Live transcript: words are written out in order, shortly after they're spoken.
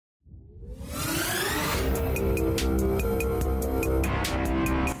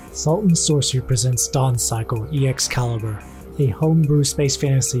Salt and Sorcery presents Dawn Cycle EX-Calibur, a homebrew space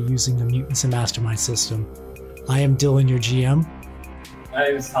fantasy using the Mutants and Mastermind system. I am Dylan, your GM. My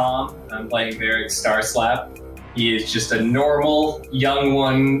name is Tom. I'm playing Varric Starslap. He is just a normal, young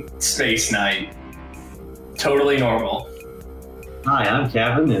one space knight. Totally normal. Hi, I'm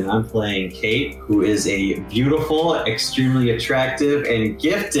Kevin, and I'm playing Kate, who is a beautiful, extremely attractive, and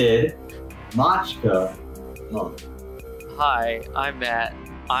gifted Machka monk. Hi, I'm Matt.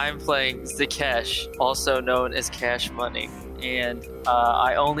 I'm playing Zakesh, also known as Cash Money, and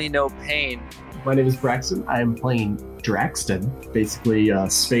I only know pain. My name is Braxton. I am playing Draxton, basically a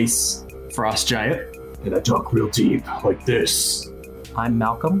space frost giant. And I talk real deep, like this. I'm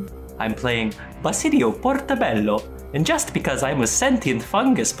Malcolm. I'm playing Basilio Portabello, and just because I'm a sentient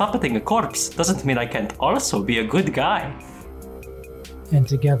fungus puppeting a corpse doesn't mean I can't also be a good guy. And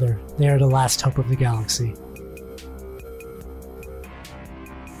together, they are the last hope of the galaxy.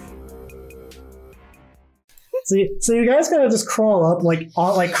 So you guys gotta just crawl up,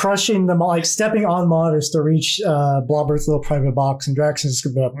 like crushing them, like stepping on monitors to reach Blobbert's little private box, and Draxon's just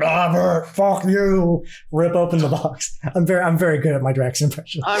gonna be like, Blobbert, fuck you! Rip open the box. I'm very good at my Drax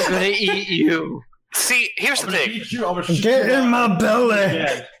impression. I'm gonna eat you. See, here's the thing. Get in my belly.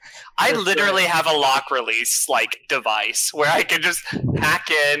 Yeah. I literally have a lock release device where I can just hack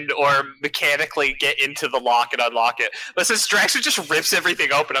in or mechanically get into the lock and unlock it. But since Draxon just rips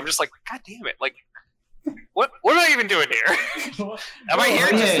everything open, I'm just like, God damn it! What am I even doing here? Am I here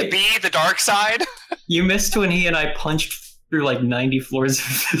just to be the dark side? You missed when he and I punched through 90 floors of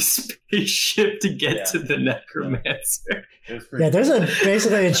the spaceship to get to the necromancer. Yeah, there's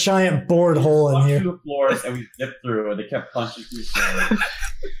basically a giant bored hole in here. 2 floors, and we zipped through, and they kept punching through floors.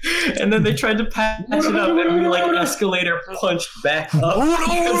 And then they tried to patch it up, and we an escalator punched back up.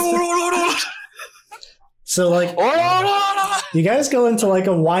 So you guys go into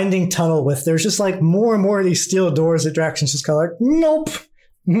a winding tunnel there's just more and more of these steel doors that Draxon's just kind of nope,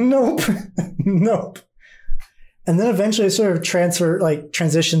 nope. And then eventually it sort of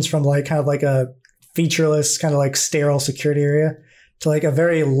transitions from a featureless kind of sterile security area to a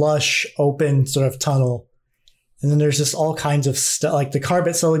very lush open sort of tunnel. And then there's just all kinds of stuff. The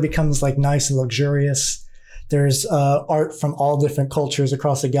carpet slowly becomes nice and luxurious. There's art from all different cultures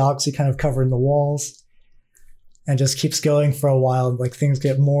across the galaxy kind of covering the walls. And just keeps going for a while. Things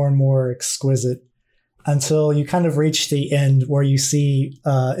get more and more exquisite until you kind of reach the end where you see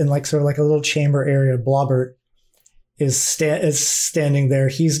in a little chamber area, Blobbert is standing there.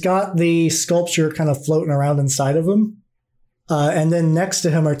 He's got the sculpture kind of floating around inside of him. And then next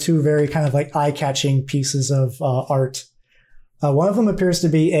to him are 2 very kind of eye-catching pieces of art. One of them appears to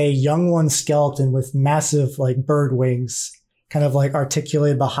be a young one skeleton with massive bird wings kind of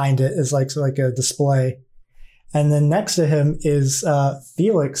articulated behind it as a display. And then next to him is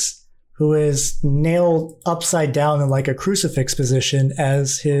Felix, who is nailed upside down in a crucifix position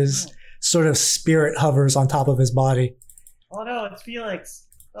as his sort of spirit hovers on top of his body. Oh no, it's Felix.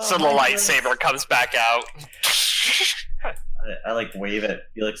 Oh, so the lightsaber comes back out. I wave at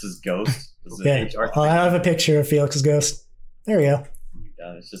Felix's ghost. Yeah, I have a picture of Felix's ghost. There we go.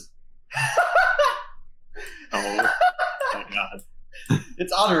 God, it's just... Oh my god.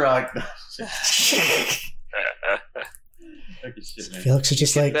 It's Anurag. Felix is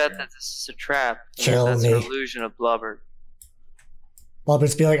just bet that this is a trap. Kill That's me. an illusion of blubber.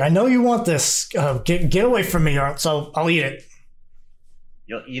 Blobbert's be I know you want this. Get away from me, so I'll eat it.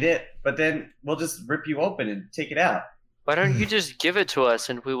 You'll eat it, but then we'll just rip you open and take it out. Why don't you just give it to us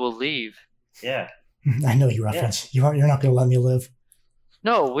and we will leave? Yeah. I know you reference. You're not going to let me live.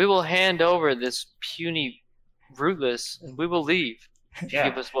 No, we will hand over this puny rootless and we will leave. Yeah.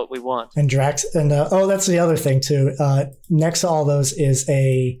 Give us what we want. And Drax, and that's the other thing too. Next to all those is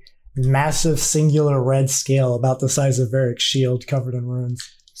a massive singular red scale about the size of Varric's shield covered in runes.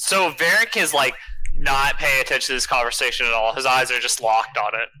 So Varric is not paying attention to this conversation at all. His eyes are just locked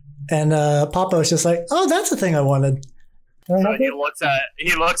on it. And Papa is just oh, that's the thing I wanted. So he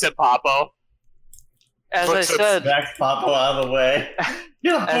looks at Papo. As I said, Back Papo out of the way.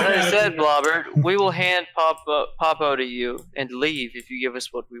 as I said, Blobbert, we will hand Papo to you and leave if you give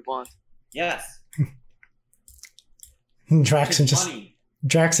us what we want. Yes. And Draxon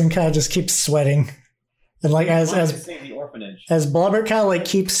kind of just keeps sweating, and as the orphanage. As Blobbert kind of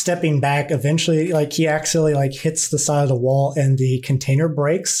keeps stepping back, eventually he accidentally hits the side of the wall and the container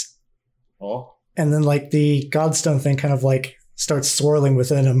breaks. Oh. And then the Godstone thing kind of starts swirling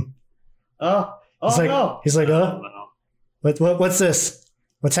within him. Oh. He's no. What's this?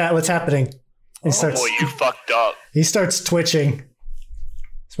 What's happening? And Boy, you fucked up. He starts twitching.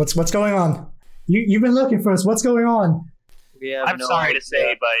 What's going on? You've been looking for us. What's going on? We have I'm sorry to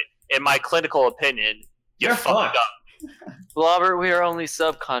say, but in my clinical opinion, You're fucked fucked. up. Blobber, we are only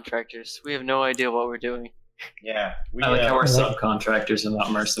subcontractors. We have no idea what we're doing. Yeah. We, I like how we're like- subcontractors and not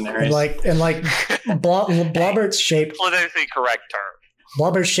And mercenaries. like Blobbert's shape Politically correct term.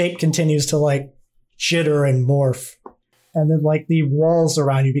 Blobber's shape continues to like jitter and morph. And then like the walls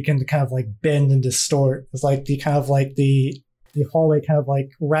around you begin to kind of like bend and distort. It's like the kind of like the hallway kind of like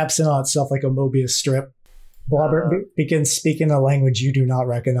wraps in on itself like a Mobius strip. Blobber begins speaking a language you do not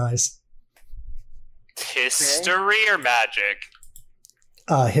recognize. History or magic?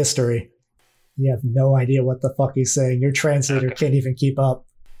 History. You have no idea what the fuck he's saying. Your translator can't even keep up.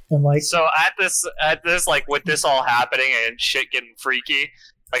 And like So at this, like with this all happening and shit getting freaky,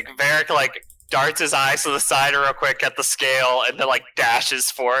 like Varric like darts his eyes to the side real quick at the scale and then like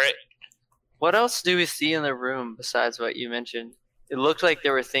dashes for it. What else do we see in the room besides what you mentioned? It looked like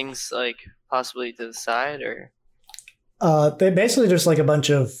there were things like possibly to the side, or they basically just like a bunch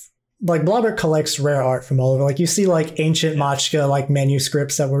of like Blobber collects rare art from all over. Like you see like ancient Machka like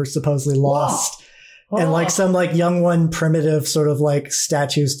manuscripts that were supposedly lost. And like some like young one primitive sort of like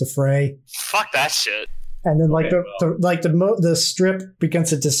statues to fray. Fuck that shit. And then like Okay, the strip begins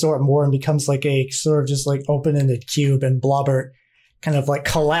to distort more and becomes like a sort of just like open-ended cube, and Blobber kind of like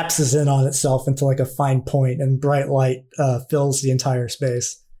collapses in on itself into like a fine point, and bright light fills the entire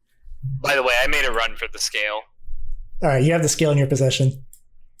space. By the way, I made a run for the scale. All right, you have the scale in your possession.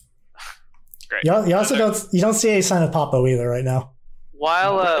 Great. You also don't see any sign of Papo either right now.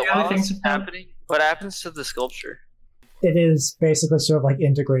 while other while things this is about- happening, what happens to the sculpture? It is basically sort of like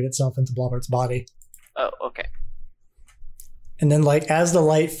integrate itself into Blobber's body. Oh, okay. And then like as the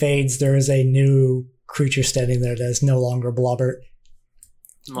light fades, there is a new creature standing there that is no longer Blobbert.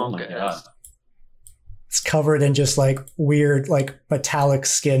 Oh my god. It's covered in just like weird, like metallic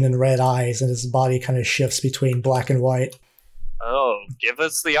skin and red eyes, and his body kind of shifts between black and white. Oh, give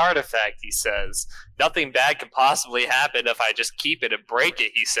us the artifact, he says. Nothing bad could possibly happen if I just keep it and break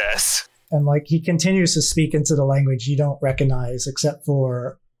it, he says. And like he continues to speak into the language you don't recognize, except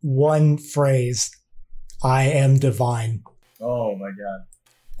for one phrase: "I am divine." Oh my god.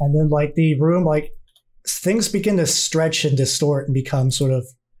 And then like the room, like things begin to stretch and distort and become sort of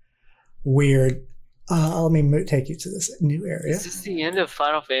weird. Let me take you to this new area. Is this the end of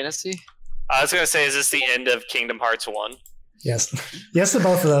Final Fantasy? I was going to say, is this the end of Kingdom Hearts 1? Yes, yes to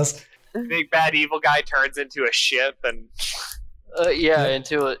both of those. Big bad evil guy turns into a ship and... Yeah,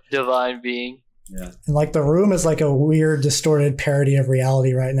 into a divine being. Yeah. And like the room is like a weird, distorted parody of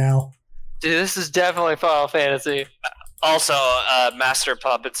reality right now. Dude, this is definitely Final Fantasy. Also, Master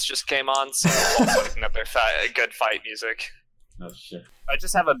Puppets just came on, so also another good fight music. Oh shit. I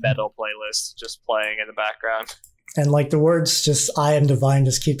just have a metal playlist just playing in the background. And like the words just "I am divine"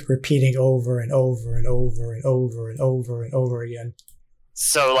 just keep repeating over and over and over and over and over and over again.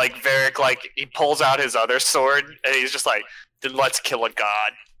 So, like, Varric, like, he pulls out his other sword, and he's just like, then let's kill a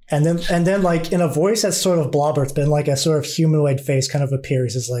god. And then like in a voice that's sort of Blobbert's been like a sort of humanoid face kind of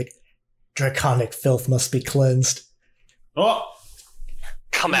appears as like, "Draconic filth must be cleansed." Oh!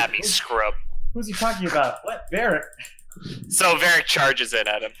 Come at me, scrub. Who's he talking about? What? Barrett? So Varric charges in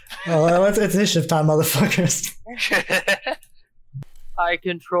at him. Oh, it's initiative time, motherfuckers. I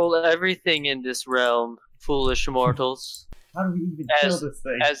control everything in this realm, foolish mortals. How do we even As- kill this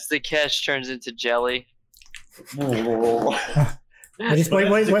thing? As the Kesh turns into jelly. What do you,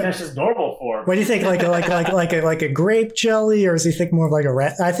 wait, That's just normal form. what do you think? Like a grape jelly, or does he think more of like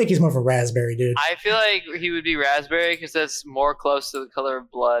a I think he's more of a raspberry dude. I feel like he would be raspberry because that's more close to the color of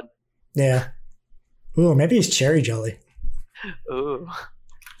blood. Yeah. Ooh, maybe he's cherry jelly. Ooh.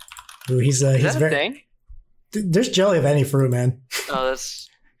 Ooh, he's Is he's that a very. thing? There's jelly of any fruit, man. Oh, that's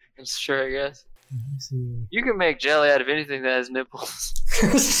true, I guess. Let's see. You can make jelly out of anything that has nipples.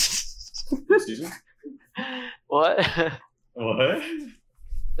 Excuse me? What? What?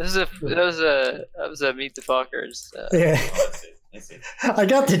 that was a Meet the Fuckers. Yeah, Oh, I see. I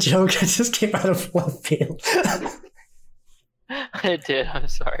got the joke. It just came out of left field. I did. I'm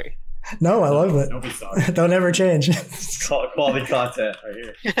sorry. No, I love it. Don't be sorry. Don't ever change. Quality content right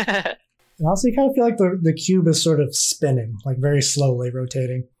here. And also, you kind of feel like the cube is sort of spinning, like very slowly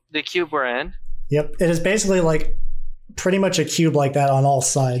rotating. The cube we're in. Yep, it is basically like pretty much a cube like that on all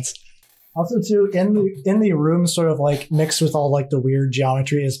sides. Also, too, in the room, sort of like mixed with all like the weird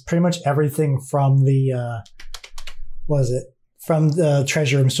geometry, is pretty much everything from the from the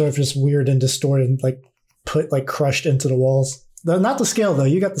treasure room, sort of just weird and distorted, and like put like crushed into the walls. Not the scale though.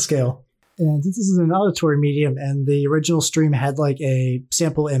 You got the scale. And this is an auditory medium, and the original stream had like a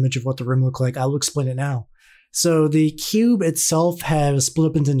sample image of what the room looked like. I'll explain it now. So the cube itself has split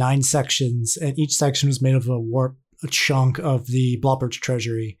up into 9 sections, and each section was made of a chunk of the Blobbert's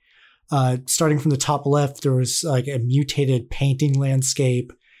treasury. Starting from the top left, there was like a mutated painting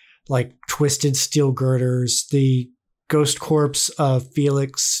landscape, like twisted steel girders. The ghost corpse of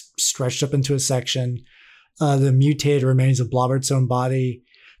Felix stretched up into a section. The mutated remains of Blobbert's own body.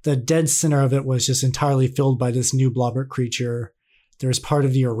 The dead center of it was just entirely filled by this new Blobbert creature. There was part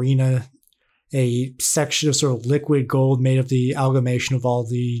of the arena, a section of sort of liquid gold made of the amalgamation of all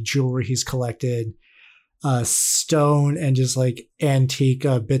the jewelry he's collected. Stone and just like antique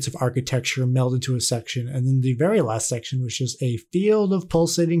bits of architecture melded into a section. And then the very last section was just a field of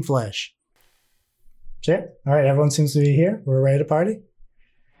pulsating flesh. Okay. All right. Everyone seems to be here. We're ready to party.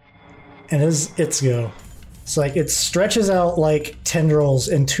 And it's go. It's like it stretches out like tendrils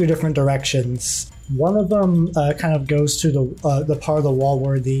in two different directions. One of them kind of goes to the part of the wall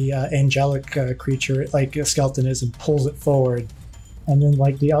where the angelic creature, like a skeleton, is and pulls it forward. And then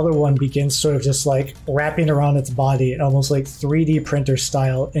like the other one begins sort of just like wrapping around its body, almost like 3D printer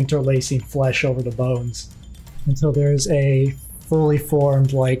style, interlacing flesh over the bones until there's a fully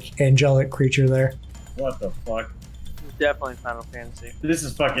formed like angelic creature there. What the fuck? Definitely Final Fantasy. This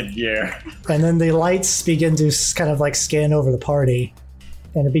is fucking gear. And then the lights begin to kind of like scan over the party,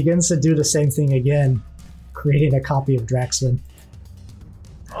 and it begins to do the same thing again, creating a copy of Draxton.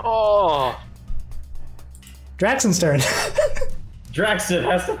 Oh, Draxton's turn. Draxton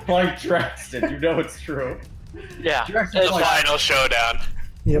has to fight Draxton. You know it's true. yeah. Draxton's The like, final showdown.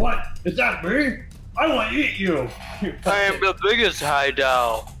 Yep. what? Is that me? I will eat you. I am the biggest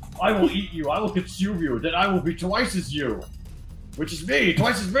hideout. I will eat you. I will consume you. Then I will be twice as you. Which is me.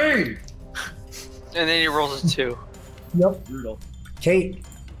 Twice as me. And then he rolls a 2. Yep. Brutal. Kate.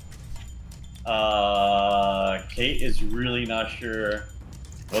 Kate is really not sure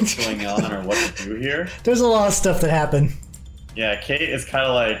what's going on or what to do here. There's a lot of stuff that happened. Yeah, Kate is kind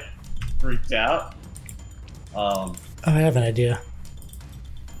of like freaked out. I have an idea.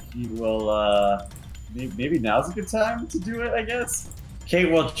 He will, maybe now's a good time to do it, I guess. Kate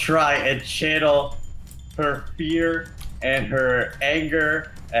will try and channel her fear and her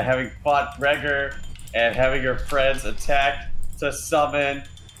anger at having fought Gregor and having her friends attacked to summon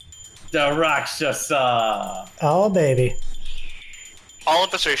the Rakshasa. Oh, baby. All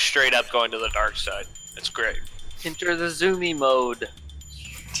of us are straight up going to the dark side. It's great. Enter the zoomy mode.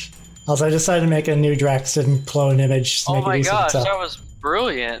 Also, I decided to make a new Draxton clone image to Oh make it my easy to gosh, tell. that was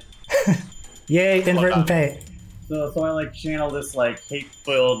brilliant. Yay, inadvertent paint. So I like channel this like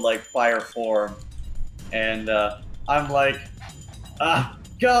hate-filled like fire form, and I'm like,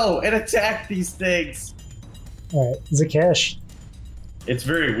 go and attack these things. All right, Zakesh. It's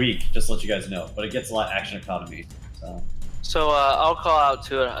very weak, just to let you guys know, but it gets a lot of action economy. So I'll call out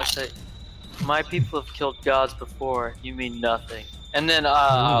to it. I say, my people have killed gods before. You mean nothing. And then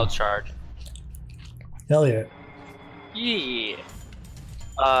I'll charge. Hell yeah. Yeah.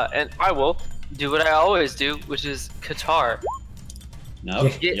 And I will do what I always do, which is Qatar. No.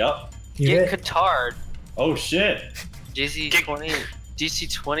 Get- Yup. You Get hit. Qatar. Oh shit.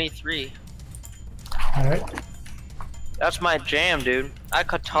 DC 23. All right. That's my jam, dude. I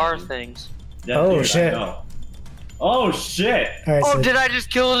Qatar things. Yeah, Oh, dude, I shit. know. Oh shit. All right. Oh, So did I just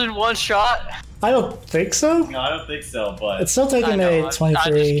kill it in one shot? I don't think so. No, I don't think so, but It's still I taking know, a I'm just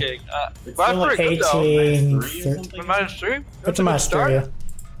 23, kidding. it's Well, still like pretty good, though. 18, -3 or 13. something. -3? What's a master? Yeah.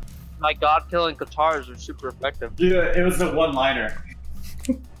 My god killing Qatars are super effective. Dude, it was a one-liner.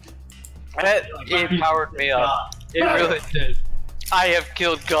 It powered me up. It really did. I have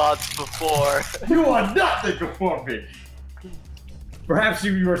killed gods before. You are nothing before me. Perhaps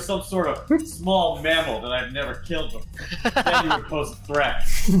you were some sort of small mammal that I've never killed before. Then you would pose a threat.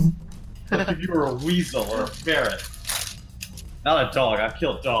 Like if you were a weasel or a ferret. Not a dog. I've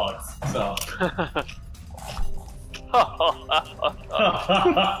killed dogs. So.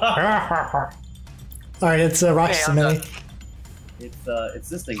 All right, it's Roxas Okay, I'm Mini. It's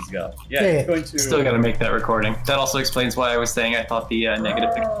this thing's go. Yeah, Yeah. it's going to. Still gotta make that recording. That also explains why I was saying I thought the negative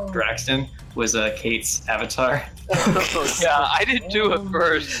Draxton was Kate's avatar. Yeah, I didn't do it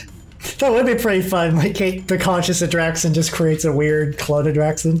first. That would be pretty fun. Like Kate, the conscious of Draxton just creates a weird clone of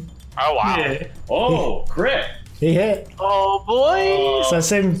Draxton. Oh wow. Yeah. Oh, crit. He hit. Oh boy! So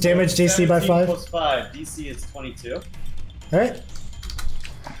same damage DC by 17 5. plus 5. DC is 22. All right.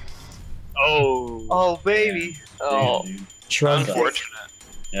 Oh. Oh baby! Oh, Damn, dude. Shrug. Unfortunate.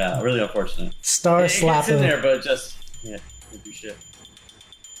 Yeah, really unfortunate. Star It gets in slapping. there, but just can't do shit.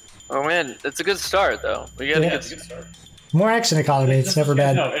 oh man, it's a good start though. We got Yeah. a It's good a good start. More action economy. It's never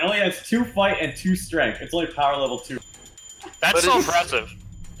bad. No, it only has 2 fight and 2 strength. It's only power level 2. That's But so it's- impressive.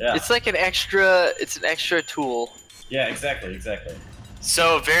 Yeah. It's like an extra. It's an extra tool. Yeah, exactly.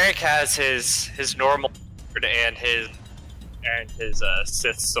 So Varric has his normal and his and his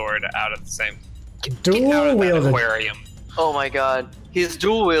Sith sword out at the same. Get out Dual of that wielding. aquarium. Oh my god. He's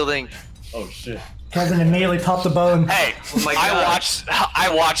dual wielding. Oh shit. Kevin immediately popped the bone. Hey, my God.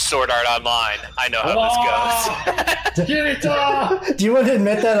 I watched Sword Art Online. I know how this goes. Give it to Do you want to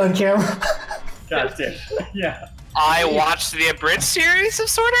admit that on camera? God damn. Yeah. I watched the abridged series of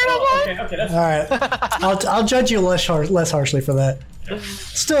Sword Art Online. Okay, that's All right, I'll judge you less harshly for that.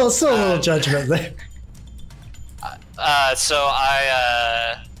 Still a little judgment there. So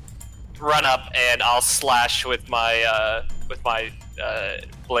I run up and I'll slash with my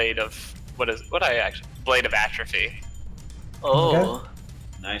blade of blade of atrophy. Oh.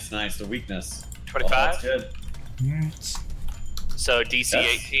 nice. The weakness. 25. That's good. So DC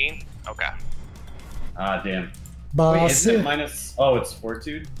Yes. 18. Okay. Ah, damn. Wait, isn't it Basidio. minus? Oh, it's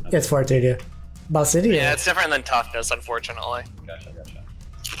fortitude. Okay. It's Fortitude, yeah. Basidio. Yeah, it's different than toughness, unfortunately. Gotcha.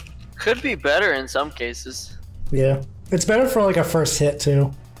 Could be better in some cases. Yeah. It's better for like a first hit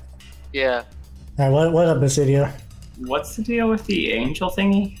too. Yeah. Alright, what up, Basidio? What's the deal with the angel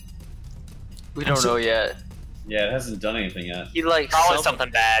thingy? We don't know yet. Yeah, it hasn't done anything yet. He likes Probably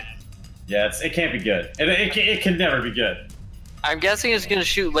something bad. Yeah, it can't be good. It can never be good. I'm guessing it's gonna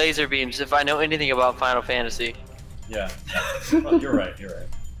shoot laser beams if I know anything about Final Fantasy. Yeah. Well, you're right.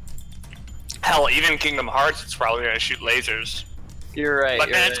 Hell, even Kingdom Hearts, it's probably gonna shoot lasers. You're right. But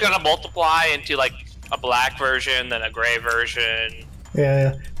you're then it's right. gonna multiply into like a black version, then a gray version.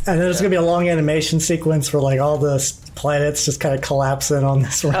 Yeah. And then there's gonna be a long animation sequence where like all the planets just kind of collapsing on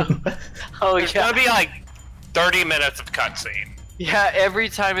this one. Oh There's yeah. gonna be like 30 minutes of cutscene. Yeah, every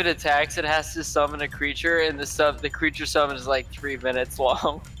time it attacks, it has to summon a creature, and the creature summon is like 3 minutes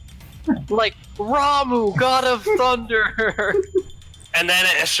long. Like Ramu, God of Thunder. And then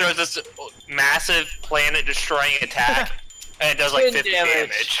it shows this massive planet destroying attack, and it does like Twin 50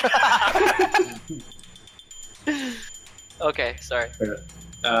 damage. Okay, sorry.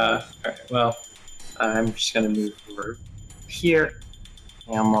 Alright, well, I'm just gonna move over here.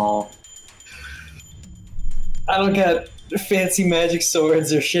 I don't got fancy magic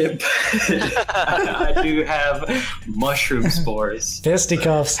swords or shit, but I do have mushroom spores.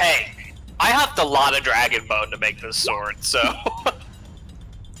 Fisticuffs. Hey, I have a lot of dragon bone to make this sword, so.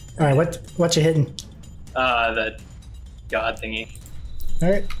 Alright, what you hitting? That god thingy.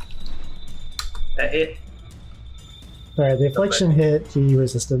 Alright. That hit? Alright, the affliction hit, he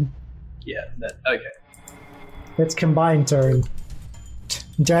resisted. Yeah, that, okay. It's combined turn.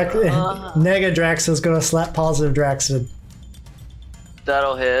 Nega Drax is gonna slap positive Draxon.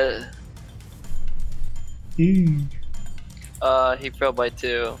 That'll hit. Eee. He failed by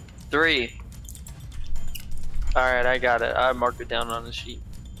 2. 3. Alright, I got it. I marked it down on the sheet.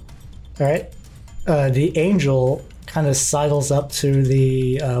 Alright. The angel kind of sidles up to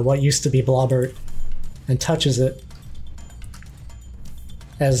the what used to be Blobbert and touches it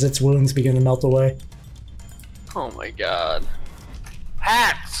as its wounds begin to melt away. Oh my god.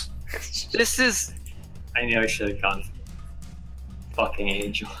 Hacks! This is... I knew I should have gone for fucking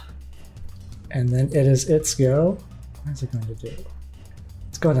angel. And then it is its go. What is it going to do?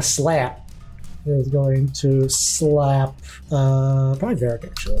 It's going to slap. It is going to slap probably Varric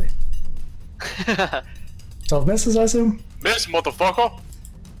actually. 12 misses, I assume? Miss, motherfucker!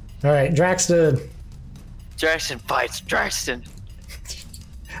 Alright, Draxton. Draxton fights Draxton.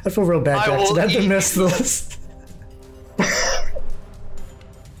 I feel real bad, I Draxton. will I had to eat miss this.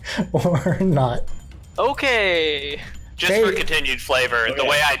 Or not. Okay. Just Hey. for continued flavor, the Okay.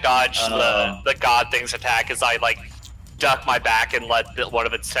 way I dodge the god thing's attack is I like duck my back and let one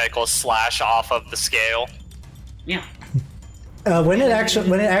of its tentacles slash off of the scale. Yeah. When it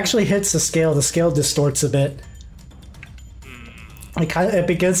actually hits the scale distorts a bit. It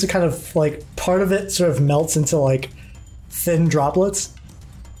begins to kind of like part of it sort of melts into like thin droplets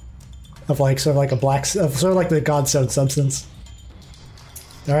of like sort of like a black sort of like the godstone substance.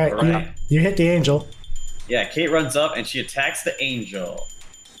 All right, Alright. You hit the angel. Yeah, Kate runs up and she attacks the angel.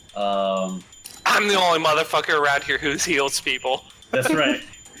 I'm the only motherfucker around here who heals people. That's right.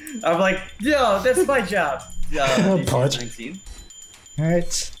 I'm like, yo, that's my job. DC Punch. 19. All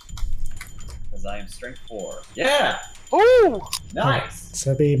right, Because I am strength 4. Yeah! Ooh! Nice!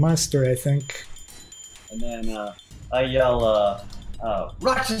 so that'd be Master, I think. And then I yell,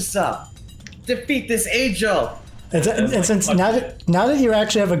 Rakshasa! Defeat this angel! And since now that you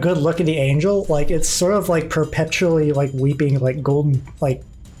actually have a good look at the angel, like it's sort of like perpetually like weeping like golden like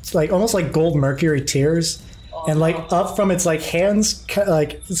almost like gold mercury tears, and like up from its like hands,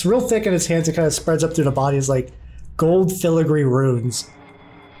 like it's real thick in its hands. It kind of spreads up through the body as like gold filigree runes.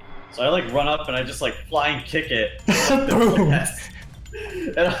 So I like run up and I just like flying kick it. Boom.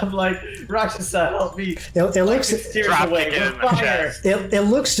 And I'm like, Rakshasa, help me. It looks Steers Drop away kick it with in the fire. chest. it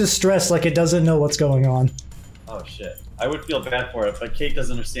looks distressed, like it doesn't know what's going on. Oh shit. I would feel bad for it, but Kate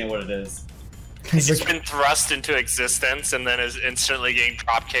doesn't understand what it is. He's He's like, been thrust into existence and then is instantly getting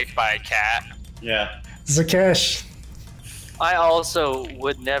drop kicked by a cat. Yeah. Zakesh. I also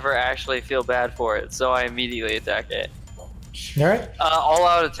would never actually feel bad for it, so I immediately attack it. All right. All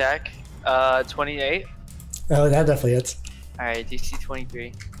out attack. 28. Oh, that definitely hits. All right, DC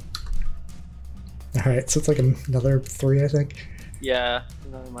 23. All right, so it's like another 3, I think. Yeah,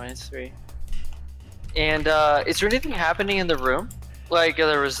 another -3. And is there anything happening in the room? Like,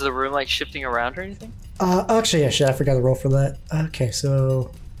 was the room like shifting around or anything? Actually, yeah, shit, I forgot to roll for that. Okay,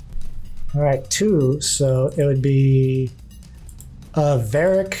 so all right, 2. So it would be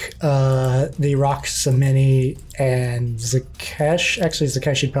Varric, the Roxamini, and Zakesh. Actually,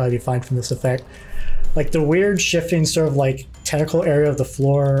 Zakesh should probably be fine from this effect. Like the weird shifting sort of like tentacle area of the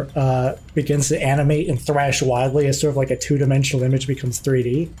floor begins to animate and thrash wildly as sort of like a 2-dimensional image becomes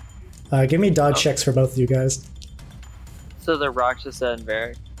 3D. Give me dodge checks for both of you guys. So the Rakshasa and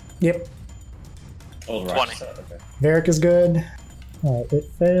Varric. Yep, Old 20. Rakshasa, okay. Varric is good. All right, it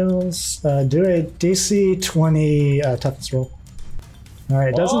fails. Do a DC 20 toughness roll. All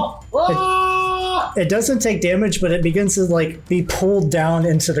right, it doesn't take damage, but it begins to like be pulled down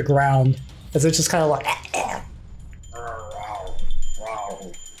into the ground as it's just kind of like.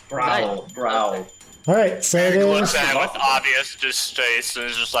 Growl, growl. All right, so it He looks is at it with obvious distaste and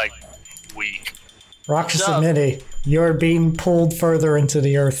is just like, weak. Rakshasa Mini. You're being pulled further into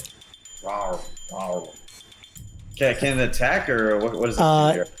the earth. Okay, can it attack or what is it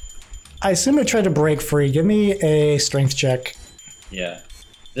do here? I assume it tried to break free. Give me a strength check. Yeah.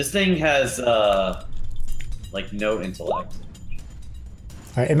 This thing has like no intellect.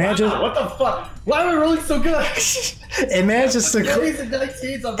 All right, imagine What the fuck? Why am I rolling so good? it manages to These are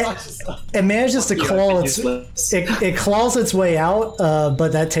 19s on Rakshasa. it manages to claw its Useless. it claws its way out,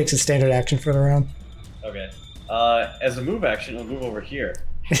 but that takes a standard action for the round. Okay. As a move action, I'll move over here.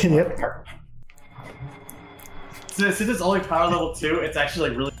 Yep. Since it's only power level 2, it's actually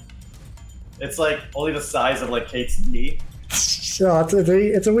like really. It's like only the size of like Kate's knee. So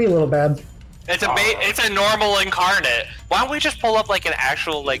it's a wee little bad. It's a normal incarnate. Why don't we just pull up like an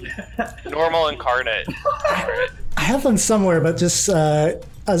actual like normal incarnate? I have them somewhere, but just I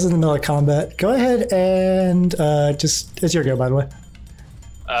was in the middle of combat. Go ahead and just it's your go, by the way.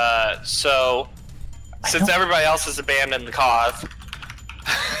 So since everybody else has abandoned the cause,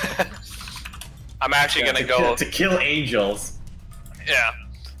 I'm actually gonna go. to kill angels. Yeah.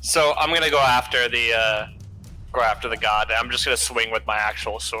 So I'm gonna go after the god. I'm just gonna swing with my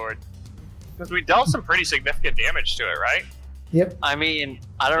actual sword because we dealt some pretty significant damage to it, right? Yep. I mean,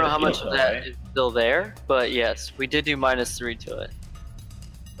 I don't know how much of though, that right? is still there, but yes, we did do -3 to it.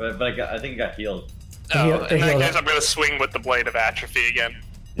 But I think it got healed. Oh, Yeah, in that yeah. case, I'm gonna swing with the blade of atrophy again.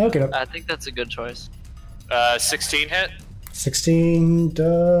 Okay. I think that's a good choice. 16 hit. 16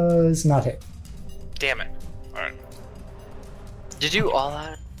 does not hit. Damn it. All right. Did you all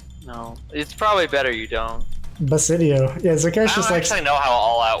that? No. It's probably better you don't. Basidio. Yeah, I Zakesh don't just like actually know how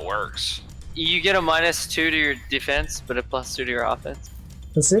all out works. You get a -2 to your defense, but a +2 to your offense.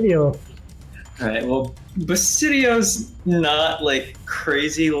 Basidio. Alright, well, Basidio's not like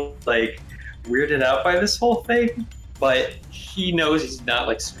crazy, like weirded out by this whole thing, but he knows he's not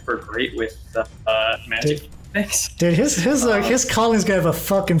like super great with magic things. Dude, his colleague's gonna have a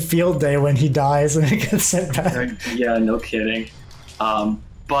fucking field day when he dies and he gets sent back. Yeah, no kidding.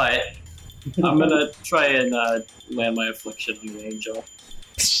 But I'm gonna try and land my affliction on the angel.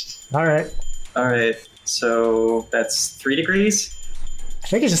 All right. Alright, so that's 3 degrees. I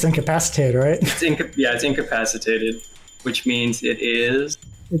think it's just incapacitated, right? It's it's incapacitated, which means it is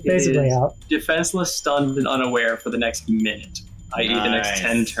It's basically is out. defenseless, stunned, and unaware for the next minute, i.e. the next Nice.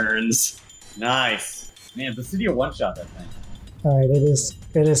 10 turns. Nice. Man, Basidio one-shot that thing. All right, it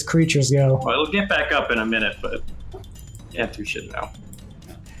is creatures go. Well, it'll get back up in a minute, but yeah, do shit now.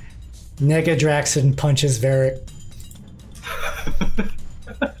 Nega Draxon punches Varric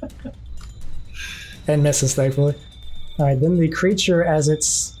and misses, thankfully. All right, then the creature, as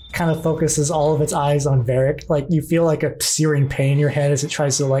it's kind of focuses all of its eyes on Varric, like you feel like a searing pain in your head as it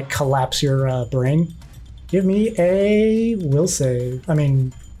tries to like collapse your brain. Give me a will save. I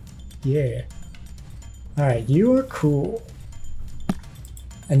mean, yeah. All right, you are cool.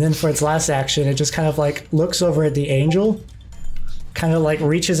 And then for its last action, it just kind of like looks over at the angel, kind of like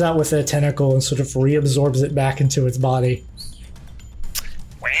reaches out with a tentacle and sort of reabsorbs it back into its body.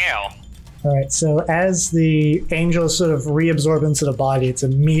 Wow. All right, so as the angel sort of reabsorbs into the body, it's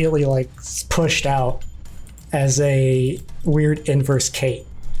immediately like pushed out as a weird inverse Kate.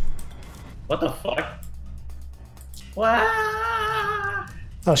 What the fuck? Wow.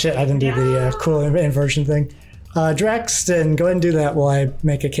 Oh shit, I didn't do the cool inversion thing. Draxton, go ahead and do that while I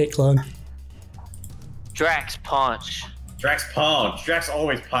make a Kate clone. Drax punch. Drax punch. Drax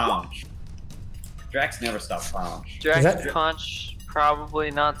always punch. Drax never stops punch. Drax that- punch,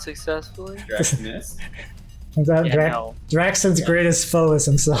 probably not successfully. Drax miss. Is that Yeah, no. Draxton's greatest foe is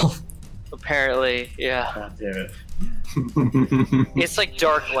himself. Apparently, yeah. God damn it. It's like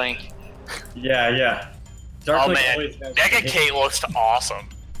Dark Link. Yeah. Dark Oh Link man, always has Mega to hit. Kate looks awesome.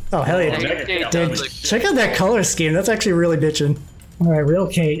 Oh hell yeah, Mega Kate dude! does look Check out that color scheme. That's actually really bitchin'. All right, real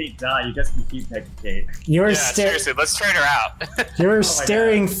Kate, Kate die. You guys can keep Mega Kate. you're Yeah, seriously, let's trade her out. you're Oh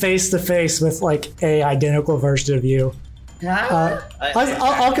staring face to face with like a identical version of you.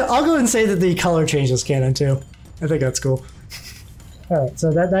 I'll go and say that the color changes canon too. I think that's cool. All right,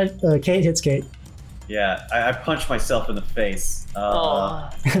 so that Kate hits Kate. Yeah, I punched myself in the face. Oh.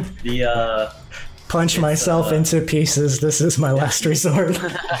 The Punch myself into pieces. This is my last resort.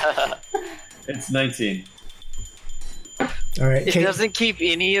 it's 19. All right, It Kate. doesn't keep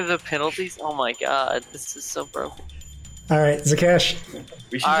any of the penalties. Oh my god, this is so broken. All right, Zakash.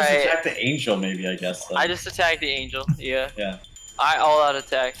 We should All just right. attack the angel, maybe. I guess. I just attacked the angel. Yeah. Yeah. I all out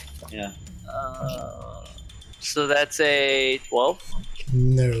attack. Yeah. So that's a 12.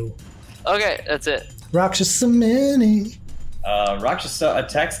 No. Okay, that's it. Rakshasa Mini. Rakshasa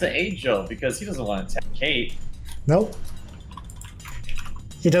attacks the angel because he doesn't want to attack Kate. Nope.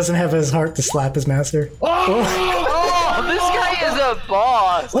 He doesn't have his heart to slap his master. Oh, this guy is a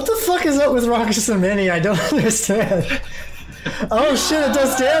boss. What the fuck is up with Rakshasa Mini? I don't understand. Oh shit, it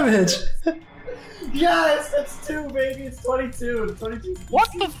does damage. Yes, that's 2, baby. It's 22. 22. What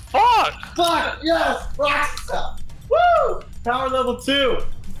the fuck? Fuck, yes, Rakshasa. Woo! Power level 2.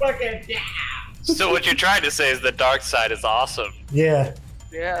 Fucking yeah. So what you're trying to say is the dark side is awesome. Yeah.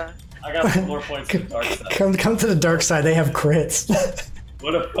 Yeah. I got some more points from Dark Side. Come to the dark side. They have crits.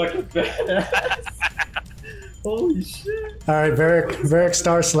 What a fucking badass. Holy shit. All right, Varric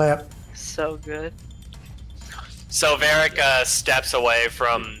Star Slap. So good. So Varric steps away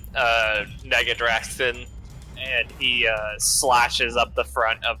from Nega Draxton, and he slashes up the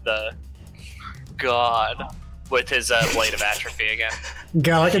front of the god with his Blade of Atrophy again.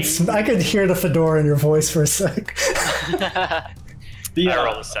 God, I could hear the fedora in your voice for a sec. The, I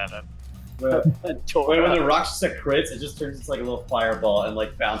rolled a 7. when the Rakshasa crits, it just turns into like a little fireball and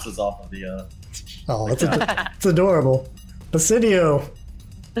like bounces off of the. Oh, it's adorable. Basidio.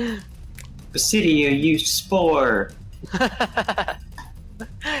 Basidio used Spore.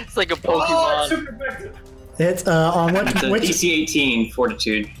 It's like a Oh, Pokemon. super effective. It's on It's a which DC 18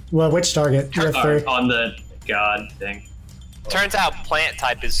 Fortitude. which target? You have three. On the God thing. Turns out plant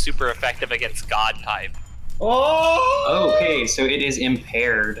type is super effective against god type. Oh! Okay, so it is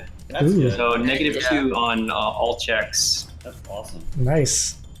impaired. That's Ooh. good. So negative Yeah. 2 on all checks. That's awesome.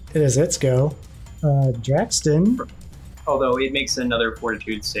 Nice. It is its go. Draxton. Although it makes another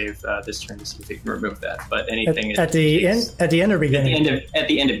Fortitude save this turn to see if it can remove that. But anything At the end or at the beginning?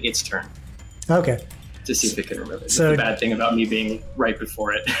 end of its turn Okay. to see if it can remove it. So- That's the bad thing about me being right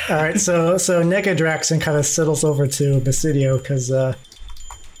before it. All right. So Nega Draxton kind of settles over to Basidio because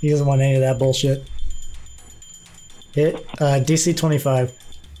he doesn't want any of that bullshit. Hit DC 25.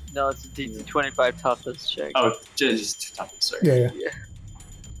 No, it's a DC 25 toughness check. Oh, just top. Sorry.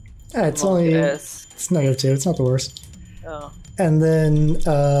 Yeah. It's only Yes. it's -2. It's not the worst. Oh. And then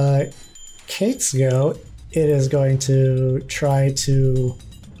Kate's go. It is going to try to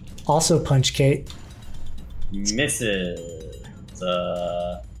also punch Kate. Misses.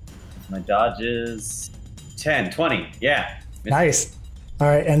 My dodge is 10, 20. Yeah. Nice. All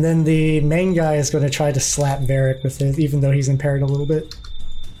right, and then the main guy is going to try to slap Varric with it, even though he's impaired a little bit.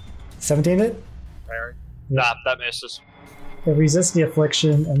 17 hit? Nah, that misses. It resists the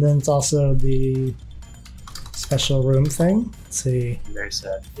affliction, and then it's also the special room thing. Let's see. Very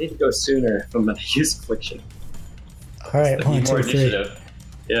sad. I need to go sooner if I'm going to use affliction. All right, Need 1, more 2, 3. initiative.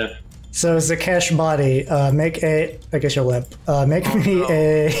 Yeah. So Zakesh body, make a. I guess you're limp. Make me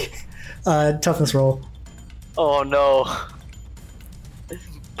a toughness roll. Oh no.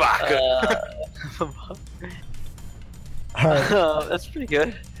 Baka. All right. That's pretty good.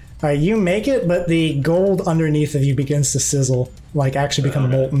 All right, you make it, but the gold underneath of you begins to sizzle, like actually become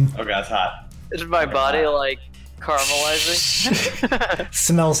molten. Oh god, it's hot. Is my body like caramelizing?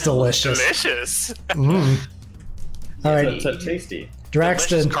 Smells delicious. Delicious. Mm. All right, It's so tasty.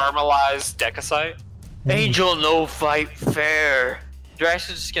 Delicious Draxton. caramelized decasite. Angel no fight fair.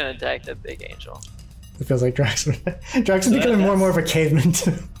 Draxton's just gonna attack that big angel. It feels like Draxton. Draxton's becoming more and more of a caveman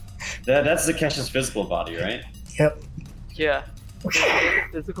too. That's Zakesh's physical body, right? Yep. Yeah.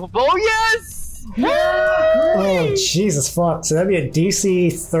 Physical. Oh yes! Oh Jesus fuck! So that'd be a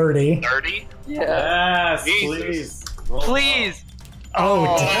DC 30. 30? Yeah. Yes, Jesus. please. Roll Please.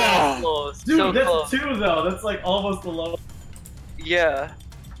 Oh, so damn! close. Dude, so that's close. 2 though. That's like almost the low. Yeah.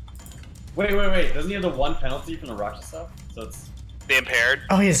 Wait. Doesn't he have the 1 penalty from the Rakshasa stuff? So it's. The impaired?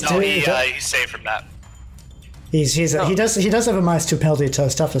 Oh, he's No, he's saved from that. he does have a -2 penalty to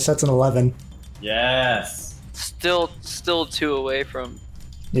his toughness. That's an 11. Yes. Still 2 away from.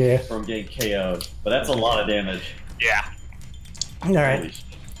 Yeah. From getting KO'd. But that's a lot of damage. Yeah. All right. Holy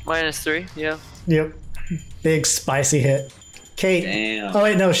shit. -3. Yeah. Yep. Big spicy hit. Kate. Damn. Oh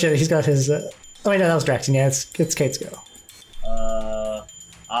wait, no shit. He's got his. Oh wait, no, that was Draxton. Yeah, it's Kate's go.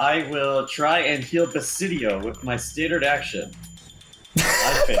 I will try and heal Basidio with my standard action.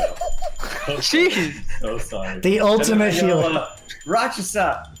 I fail. Jeez. So sorry. The ultimate And then I yell, healer.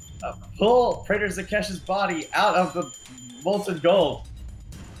 Rakshasa, pull Praetor Zakesh's body out of the molten gold.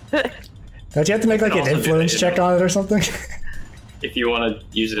 Don't you have to make like Can an also do influence that, check on it or something? If you want to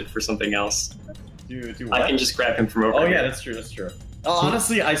use it for something else, Do what? I can just grab him from over Oh here. yeah, that's true. Oh,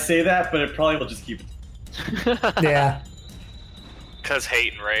 honestly, I say that, but it probably will just keep it. Yeah. Because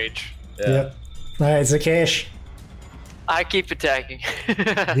hate and rage. Yep. All right, Zakesh. I keep attacking.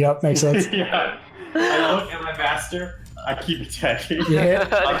 Yep, makes sense. Yeah. I look at my master. I keep attacking. Yeah.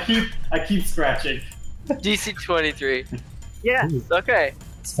 I keep scratching. DC 23. Yeah. Okay.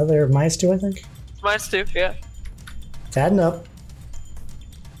 So they're -2, I think. -2. Yeah. It's adding up.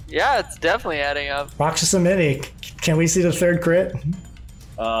 Yeah, it's definitely adding up. Rakshasa Mini. Can we see the 3rd crit?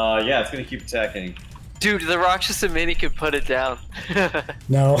 Yeah, it's gonna keep attacking. Dude, the Rakshasa Mini could put it down.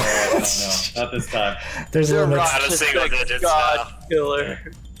 No. No, not this time. There's The limits. Not a single digits God now. killer.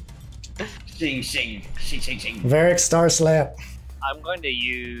 Shing. Varick Star Slap. I'm going to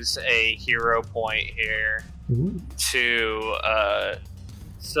use a hero point here Ooh. to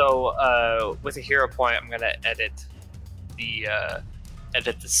with a hero point I'm gonna edit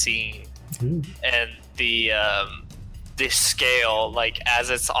the scene Ooh. and the scale, like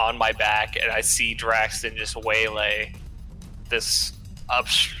as it's on my back and I see Draxton just waylay this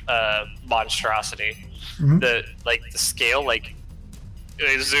monstrosity. Mhm. The scale like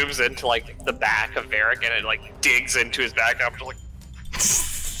it zooms into like the back of Varric and it like digs into his back. I'm just like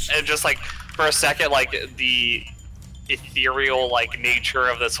and just like for a second, like the ethereal like nature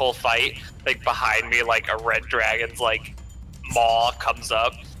of this whole fight, like behind me, like a red dragon's like maw comes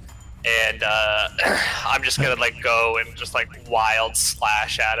up, and I'm just gonna like go and just like wild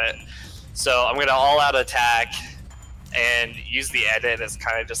slash at it. So I'm gonna all out attack and use the edit as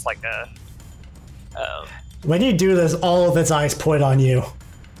kind of just like a When you do this, all of its eyes point on you.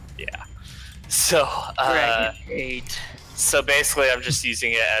 yeah. So Dragon 8. so basically, I'm just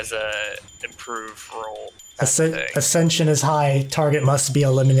using it as a improve roll. Ascension is high. Target must be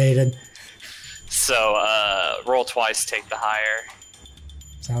eliminated. So roll twice, take the higher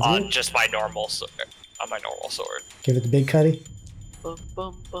Sounds on good. just my normal on my normal sword. Give it the big cutty. Bum,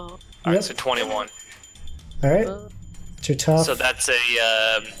 bum, bum. All right, Yep. so 21. All right. It's your tough. So that's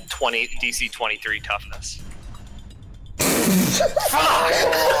a 20 DC 23 toughness.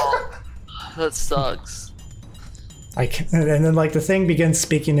 That sucks. And then like the thing begins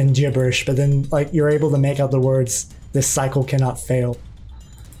speaking in gibberish, but then like you're able to make out the words, "This cycle cannot fail."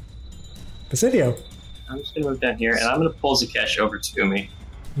 Basidio. I'm just gonna move down here, and I'm gonna pull Zakesh over to me.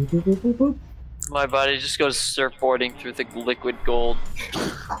 My body just goes surfboarding through the liquid gold.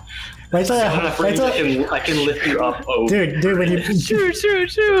 Wait till I can lift you up over. dude, when you Shoo.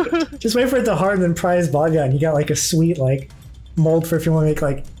 just wait for it to harden and pry his body out, and you got like a sweet like mold for if you want to make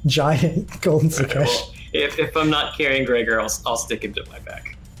like giant golden Zakesh. Well, if I'm not carrying Gregor, I'll stick him to my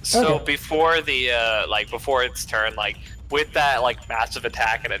back. So Okay. before the before its turn, like with that like massive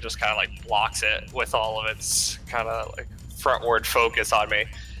attack, and it just kind of like blocks it with all of its kind of like frontward focus on me.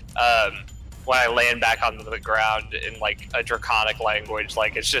 When I land back onto the ground in like a draconic language,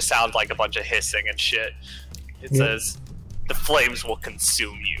 like it just sounds like a bunch of hissing and shit. It Yeah. says, "The flames will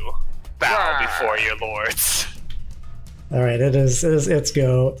consume you. Bow before your lords." All right, it's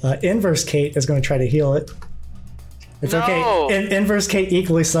go. Inverse Kate is going to try to heal it. It's No. okay. Inverse Kate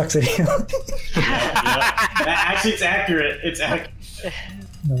equally sucks at healing. Actually, it's accurate.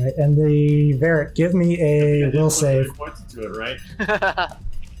 All right, and the Varric, give me a will save. Pointed to it, right?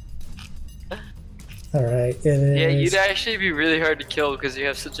 All right, it is. Yeah, you'd actually be really hard to kill because you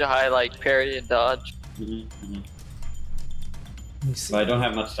have such a high like parry and dodge. Let me see. But I don't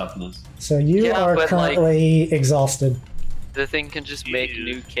have much toughness. So you Yeah, are but, currently exhausted, The thing can just make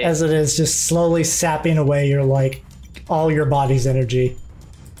new Kate. as it is just slowly sapping away your like all your body's energy.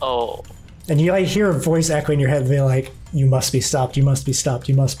 Oh. And you like hear a voice echo in your head, be like, "You must be stopped. You must be stopped.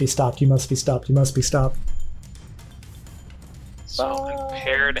 You must be stopped. You must be stopped. You must be stopped." So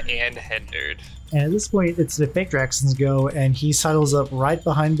impaired and hindered. And at this point, it's the fake Draxon's go, and he sidles up right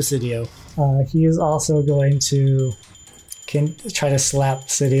behind Basidio. He is also going to try to slap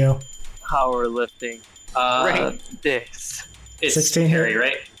Basidio. Powerlifting. This. It's 16 Harry, hit?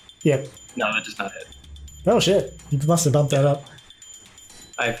 right? Yep. No, that does not hit. Oh shit! You must have bumped that up.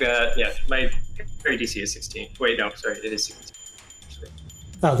 I've got, my Harry DC is 16. Wait, no, sorry, it is 16.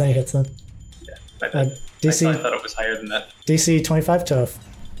 Oh, then he hits then. Yeah, my bad. DC I thought it was higher than that. DC 25 tough.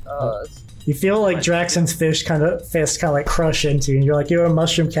 You feel like Draxon's fist kind of like crush into you, and you're like your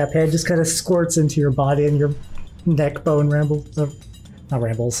mushroom cap head just kind of squirts into your body, and your neck bone rattles.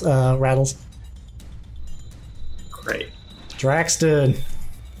 Great. Draxton.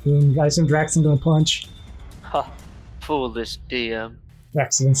 I assume Draxton gonna punch. Ha. Foolish DM.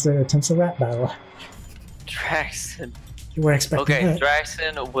 Draxton instead attempts a rap battle. Draxton. You weren't expecting Okay, that.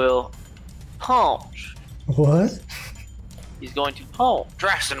 Draxton will punch. What? He's going to punch.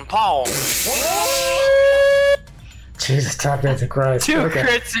 Draxton Paul. Jesus, top to Christ. Two Okay.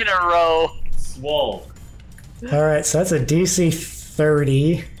 crits in a row. Swole. Alright, so that's a DC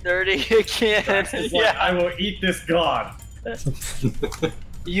 30. 30 again. It's like, I will eat this god.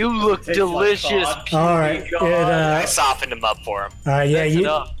 You look Tastes delicious. like God. Alright, I softened him up for him. yeah, That's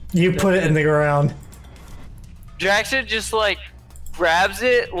enough. you put it in the ground. Draxton just like grabs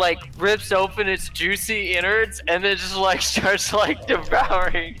it, like rips open its juicy innards, and then just like starts like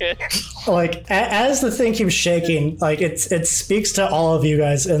devouring it. Like as the thing keeps shaking, like it speaks to all of you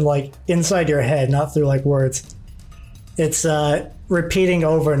guys and like inside your head, not through like words. It's repeating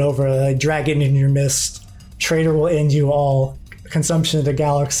over and over, like dragon in your mist, traitor will end you all, consumption of the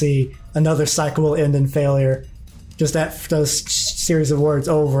galaxy, another cycle will end in failure. Just those series of words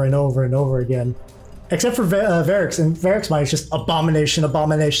over and over and over again. Except for Varric, and Varric's mind is just abomination,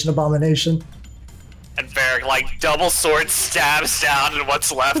 abomination, abomination. And Varric, like, double sword stabs down in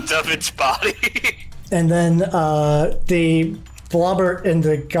what's left of its body. And then the Blobbert and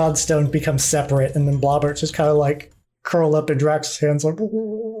the Godstone become separate, and then Blobbert just kind of like curl up in Drax's hands, like,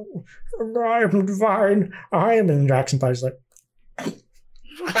 I am divine, I am, and Drax and Pi's like,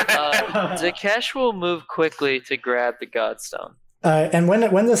 Zakesh will move quickly to grab the Godstone. and when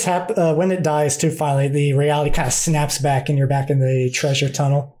it dies too, finally, the reality kind of snaps back, and you're back in the treasure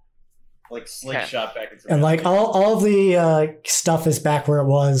tunnel. Like slingshot back into And like all the stuff is back where it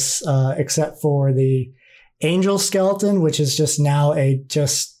was, except for the angel skeleton, which is just now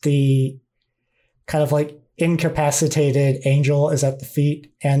just the kind of like incapacitated angel is at the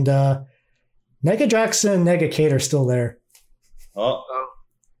feet, and Negadrax and Negakate are still there.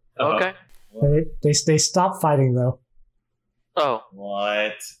 Okay. They stop fighting though. Oh.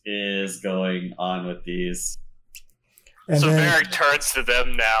 What is going on with these? And so then, Varric turns to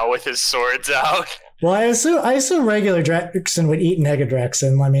them now with his swords out. well, I assume regular Draxon would eat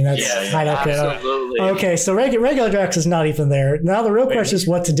Negadraxon. I mean, that's kind of Absolutely. okay. So regular Drax is not even there. Now the real question is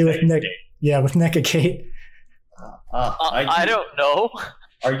what to do with with Negakate. I don't know.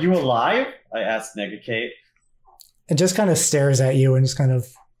 Are you alive? I asked Negakate. It just kind of stares at you and just kind of.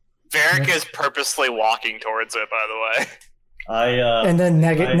 Varric is purposely walking towards it, by the way. And then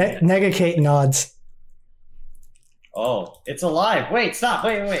Negakate nods. Oh, it's alive. Wait, stop.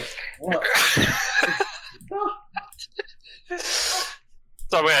 Wait. What?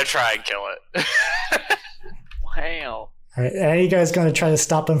 So I'm gonna try and kill it. Wow. All right, are you guys going to try to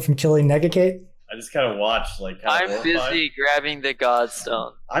stop him from killing Negakate? I just kind of watched, like, how I'm horrified. busy grabbing the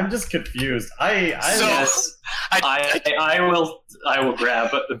Godstone. I'm just confused. I will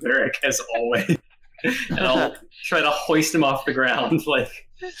grab the Varric as always, and I'll try to hoist him off the ground. Like,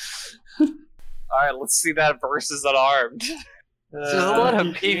 all right, let's see that versus unarmed. There's a lot of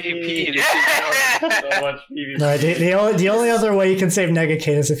PvP. so much PvP. No, the only other way you can save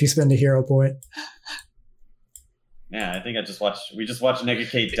Negakate is if you spend a hero point. Yeah, I think we just watched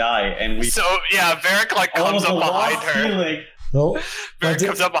Negakate die, and we. So yeah, Varric like comes up behind her. Feeling. Well, Varric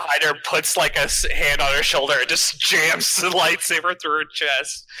comes up behind her, puts like a hand on her shoulder, and just jams the lightsaber through her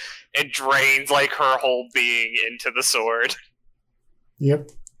chest, and drains like her whole being into the sword. Yep.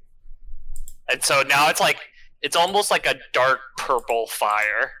 And so now it's almost like a dark purple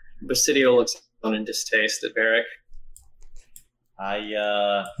fire. Basidio looks on in distaste at Varric.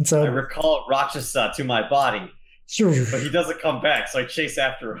 I so, recall Rakshasa to my body, but he doesn't come back, so I chase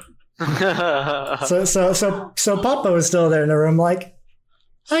after him. So Papa is still there in the room, like,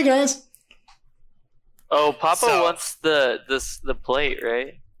 hi guys. Oh, Papa wants the plate,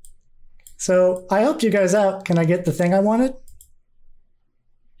 right? So I helped you guys out. Can I get the thing I wanted?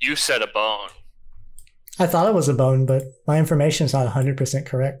 You said a bone. I thought it was a bone, but my information is not 100%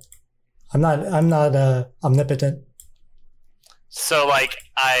 correct. I'm not omnipotent. So like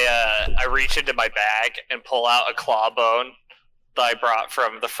I reach into my bag and pull out a claw bone that I brought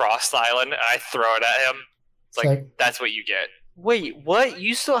from the Frost Island, and I throw it at him. It's like that's what you get. Wait, what?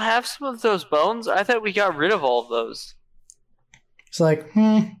 You still have some of those bones? I thought we got rid of all of those. It's like,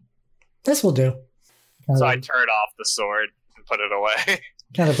 this will do. So I turn off the sword and put it away.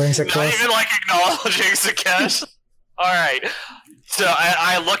 Kind of brings it Not close. even like acknowledging Zakesh. All right. So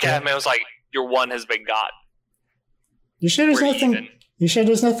I look at him and I was like, "Your one has been got." You sure there's We're nothing? even. You sure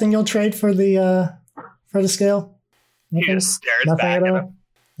there's nothing you'll trade for the scale? He just stares Nothing back at at all? him.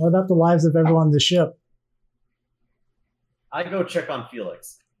 What about the lives of everyone on the ship? I go check on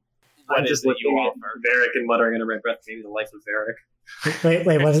Felix. I'm What just is it you looking at offer? Varric and muttering under my breath, maybe the life of Varric.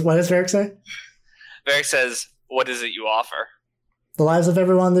 Wait, what does Varric say? Varric says, "What is it you offer?" The lives of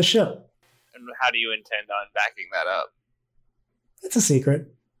everyone on the ship. And how do you intend on backing that up? It's a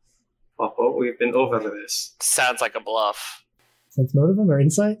secret. Papa, we've been over this. Sounds like a bluff. Sense motive or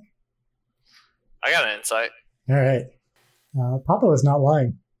insight? I got an insight. All right. Papa was not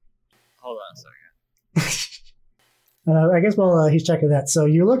lying. Hold on a second. I guess while he's checking that, so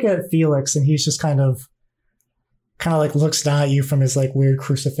you look at Felix and he's just kind of like looks down at you from his like weird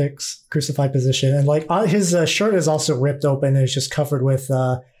crucified position, and like his shirt is also ripped open and it's just covered with.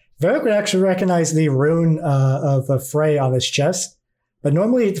 Varric would actually recognize the rune of Frey on his chest, but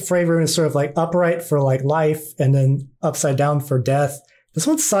normally the Frey rune is sort of like upright for like life and then upside down for death. This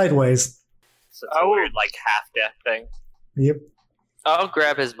one's sideways. So it's a weird like half death thing. Yep. I'll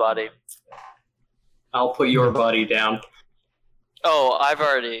grab his body. I'll put your body down. Oh, I've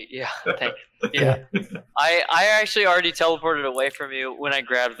already. Yeah, thank you. Yeah. I actually already teleported away from you when I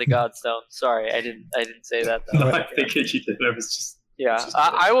grabbed the Godstone. Sorry, I didn't say that though. No, I figured you did. I was just. Yeah,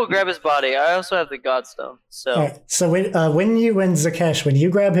 I will grab his body. I also have the Godstone. So All right. So when Zakesh, when you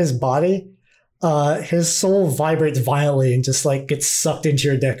grab his body, his soul vibrates violently and just like gets sucked into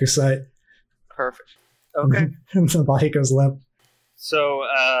your Deku sight. perfect. Okay. And the body goes limp. So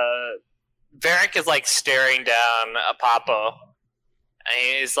Varric is like staring down a Papo,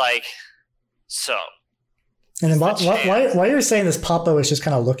 and he's like, "So." And then why you're saying this, Papa is just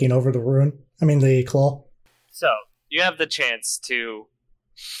kind of looking over the rune? I mean, the claw. So you have the chance to.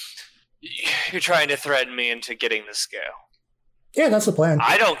 You're trying to threaten me into getting the scale. Yeah, that's the plan.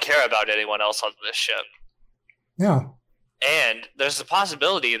 I don't care about anyone else on this ship. Yeah. And there's a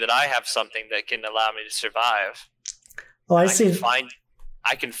possibility that I have something that can allow me to survive. Oh, I see.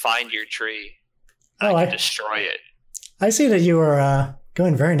 I can find your tree. Oh, I can destroy it. I see that you are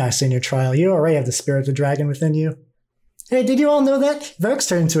going very nicely in your trial. You already have the spirit of the dragon within you. Hey, did you all know that? Varric's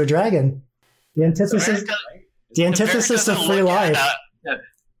turned into a dragon. The antithesis of free life.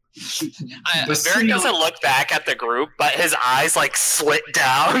 Varric doesn't look back at the group, but his eyes like slit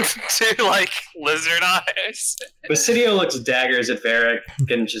down to like lizard eyes. Basidio looks daggers at Varric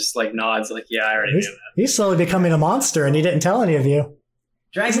and just like nods, like, "Yeah, I already knew that." He's slowly becoming a monster, and he didn't tell any of you.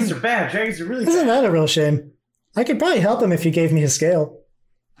 Dragons are bad. Dragons are really Isn't bad. that a real shame? I could probably help him if you gave me his scale.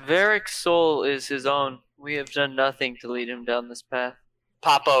 Varric's soul is his own. We have done nothing to lead him down this path.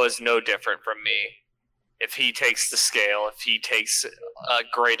 Papo is no different from me. If he takes the scale, if he takes a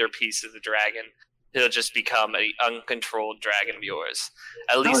greater piece of the dragon, he'll just become an uncontrolled dragon of yours.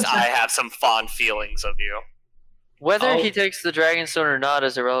 At least I have some fond feelings of you. Whether he takes the Dragonstone or not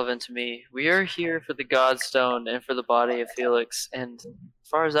is irrelevant to me. We are here for the Godstone and for the body of Felix, and as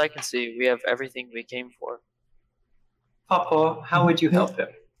far as I can see, we have everything we came for. Papa, how would you help him?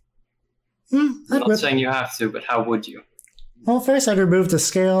 I'm not saying you have to, but how would you? Well, first I'd remove the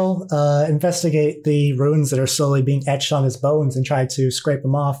scale, investigate the runes that are slowly being etched on his bones and try to scrape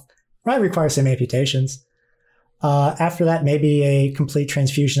them off. Might require some amputations. After that, maybe a complete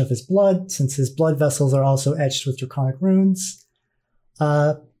transfusion of his blood, since his blood vessels are also etched with draconic runes.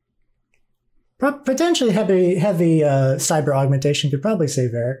 Potentially heavy cyber augmentation could probably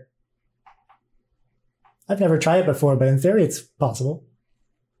save Varric. I've never tried it before, but in theory it's possible.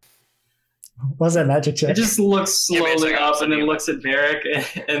 What's that magic check? It just looks slowly up and then looks at Varric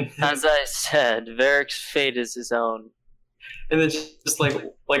and as I said, Varric's fate is his own. And then just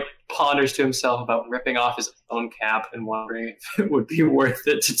like ponders to himself about ripping off his own cap and wondering if it would be worth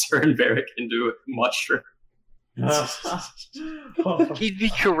it to turn Varric into a mushroom. He'd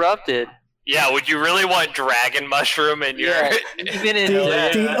be corrupted. Yeah, would you really want dragon mushroom in your... even in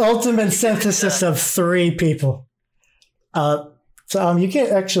the ultimate synthesis of three people. So you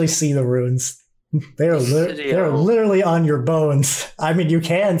can't actually see the runes. They're literally on your bones. I mean, you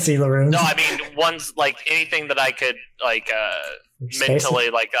can see the runes. No, I mean, one's like anything that I could like mentally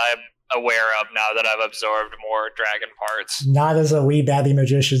like I'm aware of now that I've absorbed more dragon parts. Not as a wee babby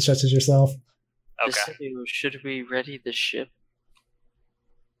magician such as yourself. Okay. Basidio, should we ready the ship?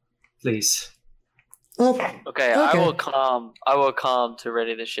 Please. Well, Okay, I will calm to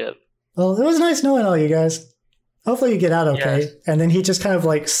ready the ship. well, it was nice knowing all you guys. Hopefully you get out okay. Yes. And then he just kind of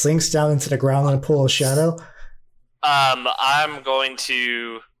like sinks down into the ground in a pool of shadow. I'm going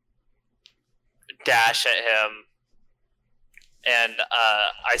to dash at him, and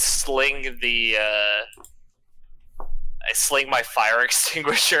I sling my fire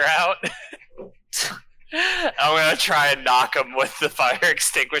extinguisher out. I'm gonna try and knock him with the fire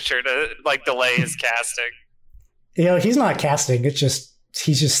extinguisher to like delay his casting. You know, he's not casting. It's just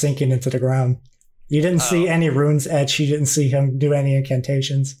he's just sinking into the ground. You didn't see any runes etched. You didn't see him do any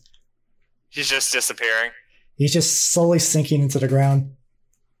incantations. He's just disappearing. He's just slowly sinking into the ground.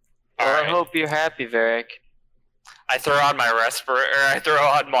 All Well, right. I hope you're happy, Varric. I throw on my respirator. I throw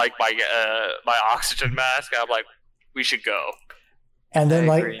on like my oxygen mask. I'm like, we should go. And then, I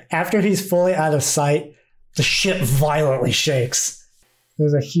like, agree. after he's fully out of sight, the ship violently shakes.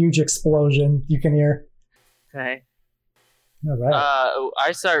 There's a huge explosion you can hear. Okay. All right.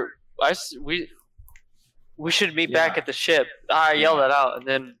 We should meet back at the ship. I yell that out, and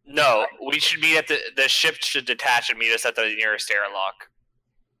then No, we should meet at the ship should detach and meet us at the nearest airlock.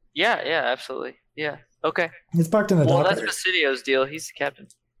 yeah, absolutely, yeah. Okay. He's parked in the Well, dock. that's Basidio's deal. He's the captain.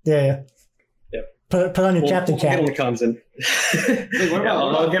 Yeah. Yep. Put on your captain We'll get cap. on the comms and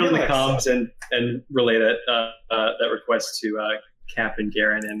I'll get on the comms and relay that request to Cap and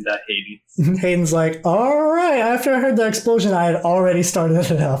Garen and Hayden. Hayden's like, all right. After I heard the explosion, I had already started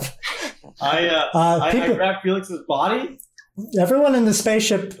it up. I people- grabbed Felix's body. Everyone in the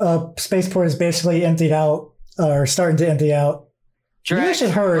spaceship spaceport is basically emptied out, or starting to empty out. You Drax, should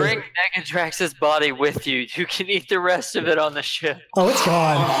hurry. bring Negadrax's body with you. You can eat the rest of it on the ship. Oh, it's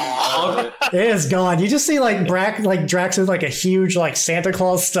gone. It is gone. You just see like Drax with like a huge like Santa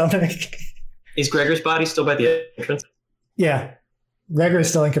Claus stomach. Is Gregor's body still by the entrance? Yeah, Gregor is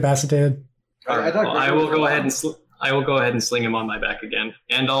still incapacitated. I will go ahead and sling him on my back again,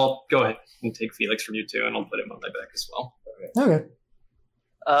 and I'll go ahead and take Felix from you too, and I'll put him on my back as well. Okay.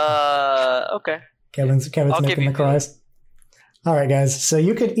 Okay. Kevin's I'll give making you the cries. All right, guys. So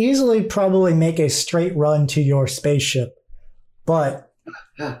you could easily probably make a straight run to your spaceship, but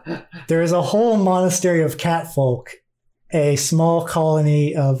there is a whole monastery of catfolk, a small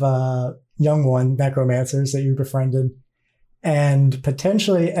colony of young one necromancers that you befriended, and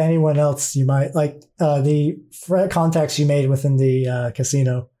potentially anyone else you might like. The contacts you made within the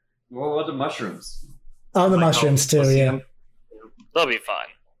casino. What about the mushrooms? Oh, the mushrooms too. Yeah. They'll be fine.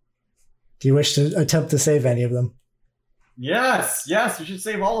 Do you wish to attempt to save any of them? Yes, we should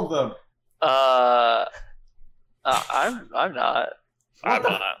save all of them. I'm not. I'm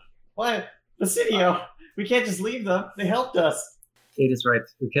not. What? Basidio, we can't just leave them. They helped us. Kate is right.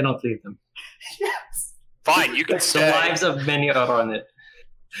 We cannot leave them. Yes. Fine, you can The stay. lives of many are on it.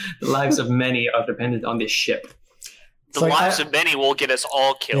 The lives of many are dependent on this ship. The Like, lives of many will get us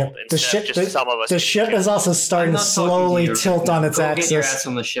all killed Yeah, instead of just some of us. The being ship killed. is also starting I'm to not talking slowly you. tilt on its Go axis. Get your ass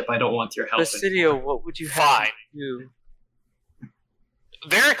on the ship. I don't want your help. Basidio, what would you have Fine. to do?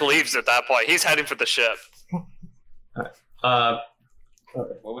 Varric leaves at that point. He's heading for the ship.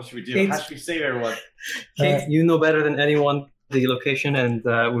 What should we do? Kate- How should we save everyone? Kate, you know better than anyone the location and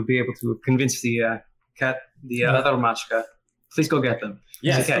would be able to convince the other Machka. Please go get them.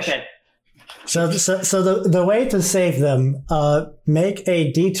 Yes. Okay. Okay. So the way to save them, make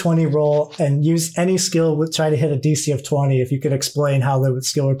a D20 roll and use any skill. Try to hit a DC of 20 if you could explain how the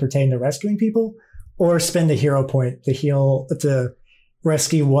skill would pertain to rescuing people, or spend a hero point to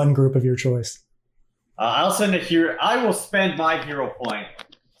rescue one group of your choice. I'll send a hero. I will spend my hero point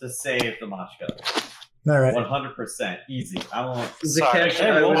to save the Machka. All right. 100% easy. I won't. Zakesh,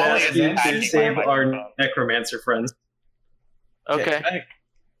 Sorry. I would Hey, ask you Molly, to save my our microphone. necromancer friends. Okay.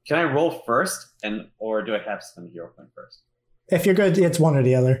 Can I roll first, or do I have to spend the hero point first? If you're good, it's one or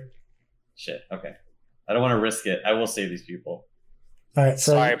the other. Shit. Okay. I don't want to risk it. I will save these people. All right.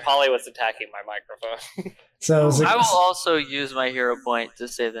 So Sorry, Polly was attacking my microphone. so I will also use my hero point to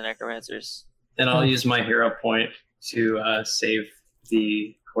save the necromancers. And I'll use my hero point to save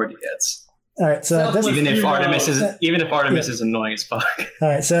the Cordiates. all right. So at this, Even if Artemis Yeah. is annoying as fuck. all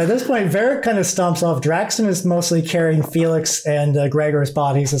right. So at this point, Varric kind of stomps off. Draxton is mostly carrying Felix and Gregor's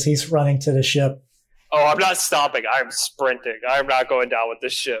bodies as he's running to the ship. Oh, I'm not stopping. I'm sprinting. I'm not going down with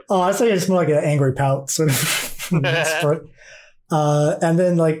this ship. Oh, I thought it's more like an angry pout sort of. Sprint. And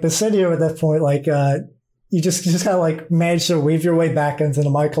then like Basidio at that point, like you just kind of like manage to weave your way back into the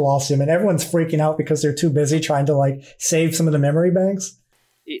My Colosseum, and everyone's freaking out because they're too busy trying to like save some of the memory banks.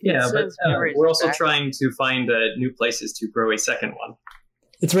 Yeah, but we're also trying to find new places to grow a second one.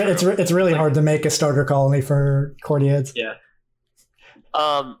 It's really hard to make a starter colony for Cordiads. Yeah.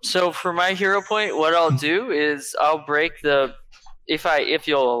 So for my hero point, what I'll do is I'll break the, if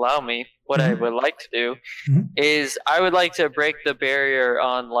you'll allow me, what I would like to do is I would like to break the barrier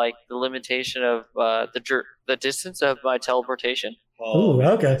on like the limitation of the distance of my teleportation. Oh,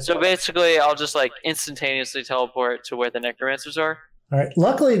 okay. So basically, I'll just like instantaneously teleport to where the necromancers are. All right.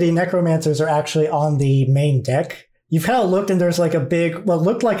 Luckily, the necromancers are actually on the main deck. You've kind of looked, and there's like a big, what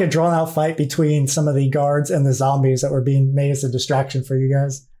looked like a drawn-out fight between some of the guards and the zombies that were being made as a distraction for you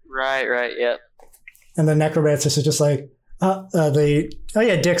guys. Right, yeah. And the necromancers are just like,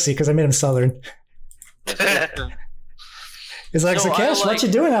 Dixie, because I made him Southern. He's like, So Zakesh, I, what you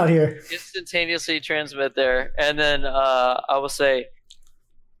doing out here? Instantaneously transmit there, and then I will say,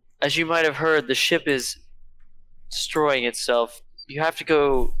 as you might have heard, the ship is destroying itself. You have to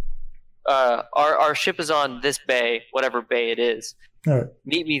go. Our ship is on this bay, whatever bay it is. All right.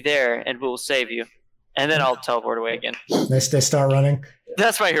 Meet me there, and we'll save you. And then I'll teleport away again. They start running.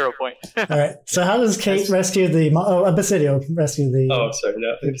 That's my hero point. All right. So how does Kate rescue the... Basidio rescue the... Oh, sorry.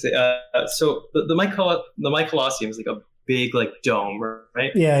 No. So the My Colosseum is like a big like dome,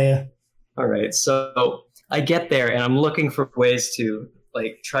 right? Yeah. All right. So I get there and I'm looking for ways to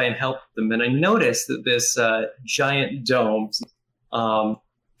like try and help them, and I noticed that this giant dome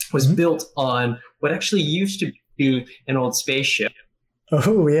was built on what actually used to be an old spaceship.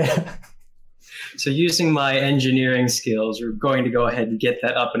 Oh yeah. So using my engineering skills, we're going to go ahead and get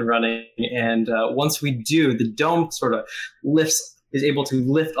that up and running. And once we do, the dome sort of is able to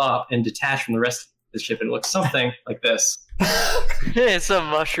lift up and detach from the rest of the ship. And it looks something like this. It's a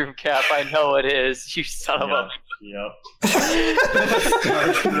mushroom cap. I know it is. You son of a... Yep.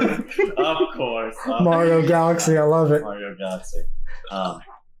 Of course. Mario Galaxy. I love it. Mario Galaxy. Oh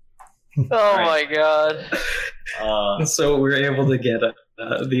my god. So we're able to get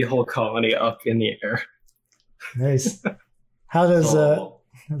the whole colony up in the air. Nice. How does...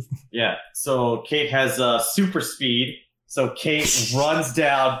 Yeah, so Kate has super speed. So Kate runs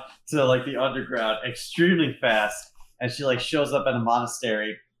down to like the underground extremely fast, and she like shows up at a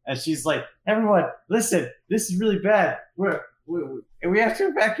monastery, and she's like, "Everyone, listen, this is really bad. We have to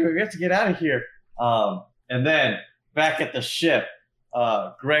evacuate. We have to get out of here." And then back at the ship,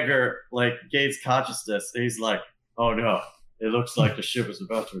 Gregor like gains consciousness, and he's like, "Oh no, it looks like the ship is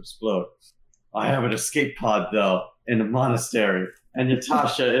about to explode. I have an escape pod though in the monastery." And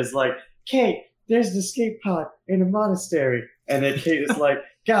Natasha is like, "Kate, there's an escape pod in the monastery." And then Kate is like,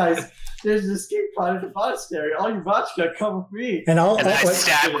 "Guys, there's an escape pod in the monastery. All you vodka, come with me." And I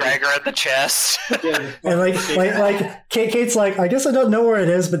stab Gregor at the chest. And like Kate's like, "I guess I don't know where it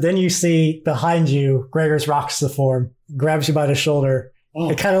is," but then you see behind you, Gregor's rocks the form, grabs you by the shoulder.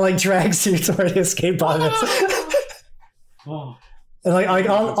 It kind of like drags you to where the escape pod is. And like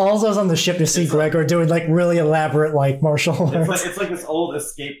all those on the ship to see Gregor doing like really elaborate like martial arts. It's like this old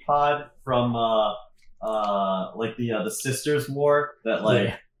escape pod from like the Sisters War that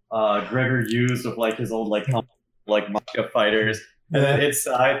like Gregor used with like his old like mafia fighters. And then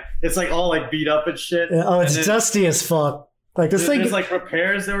inside, it's like all like beat up and shit. Oh, it's dusty as fuck. Like this thing. There's like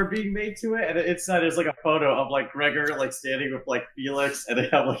repairs that were being made to it, and inside there's like a photo of like Gregor like standing with like Felix, and they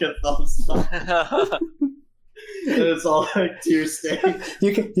have like a thumbs up. And it's all like tear stained.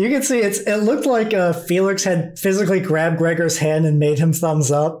 You can see it looked like Felix had physically grabbed Gregor's hand and made him thumbs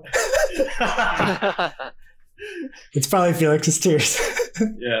up. It's probably Felix's tears.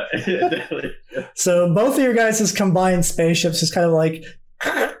 Yeah, definitely. So both of your guys' combined spaceships just kind of like,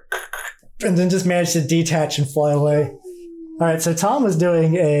 and then just managed to detach and fly away. All right, so Tom was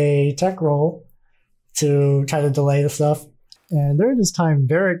doing a tech roll to try to delay the stuff. And during this time,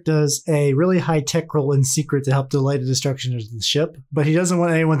 Varric does a really high-tech roll in secret to help delay the destruction of the ship, but he doesn't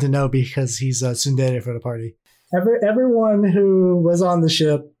want anyone to know because he's tsundere for the party. Everyone who was on the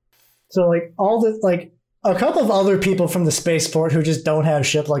ship, so like all the like a couple of other people from the spaceport who just don't have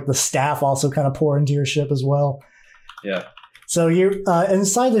ship, like the staff, also kind of pour into your ship as well. Yeah. So you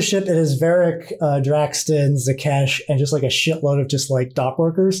inside the ship, it is Varric, Draxton, Zakesh, and just like a shitload of just like dock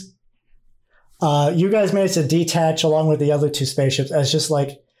workers. You guys managed to detach along with the other two spaceships as just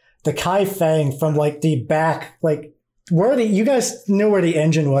like the Kai Fang from like the back, like you guys knew where the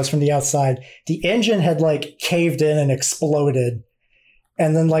engine was from the outside. The engine had like caved in and exploded.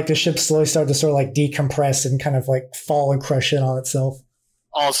 And then like the ship slowly started to sort of like decompress and kind of like fall and crush in on itself.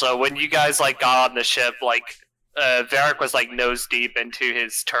 Also, when you guys like got on the ship, like Varric was like nose deep into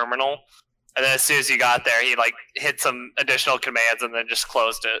his terminal. And then as soon as you got there, he like hit some additional commands and then just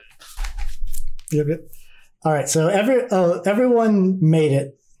closed it. Yep. All right, so everyone made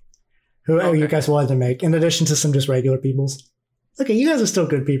it. Whoever you guys wanted to make, in addition to some just regular peoples. Okay, you guys are still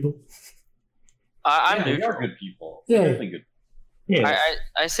good people. I'm we neutral. are good people. Yeah. We're definitely good. Yeah.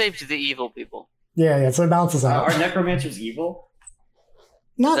 I saved the evil people. Yeah, so it balances out. Are necromancers evil?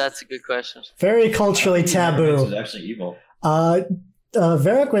 Not That's a good question. very culturally Necromancers taboo. are actually evil.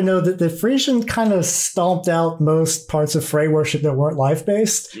 Varric would know that the Frisian kind of stomped out most parts of Frey worship that weren't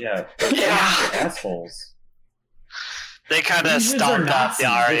life-based. Yeah. They're assholes. They kind of These are stomped out the Nazis.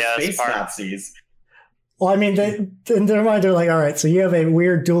 They're Arya's space part. Nazis. Well, I mean, in their mind, they're like, all right, so you have a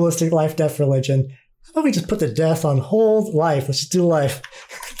weird dualistic life-death religion. How about we just put the death on hold life? Let's just do life.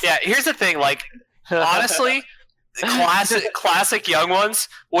 Yeah, here's the thing. Like, honestly, classic young ones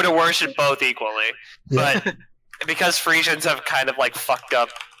would have worshipped both equally, but because Frisians have kind of like fucked it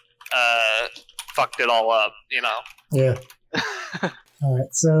all up, you know. Yeah. All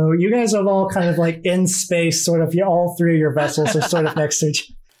right, so you guys are all kind of like in space, sort of. All three of your vessels are sort of next to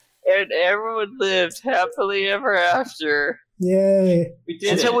each. And everyone lived happily ever after. Yay! We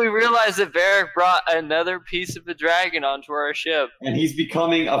did Until it. we realized that Varric brought another piece of the dragon onto our ship. And he's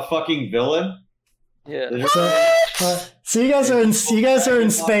becoming a fucking villain. Yeah. So you guys are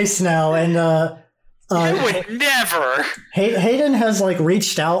in space now, and I would never. Hayden has like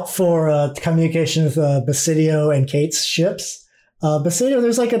reached out for communication with Basidio and Kate's ships. Basidio,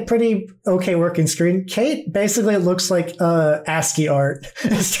 there's like a pretty okay working screen. Kate, basically, it looks like ASCII art.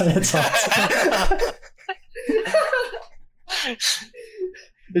 It's trying to talk.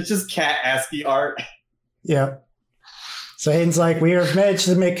 It's just cat ASCII art. Yeah. So Hayden's like, we have managed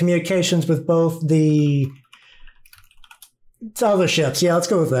to make communications with both the other ships. Yeah, let's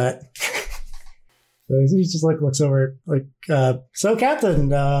go with that. So he just like looks over, like, so Captain,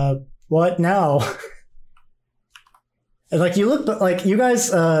 what now? And like you look, like you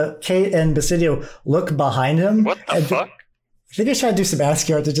guys, Kate and Basidio look behind him. What the fuck? I think he's trying to do some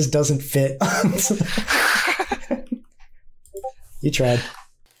ASCII art that just doesn't fit. You tried.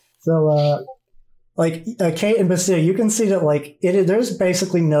 So, Kate and Basidio, you can see that like there's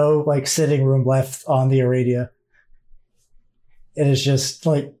basically no like sitting room left on the Aradia. It is just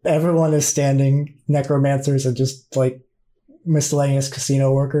like everyone is standing, necromancers and just like miscellaneous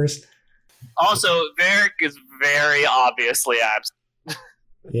casino workers. Also, Varric is very obviously absent.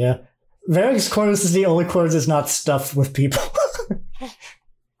 Yeah. Varric's quarters is the only quarters that's not stuffed with people.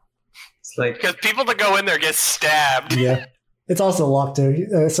 It's like Because people that go in there get stabbed. Yeah. It's also locked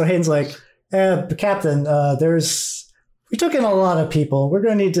too. So Hayden's like, Captain, we took in a lot of people. We're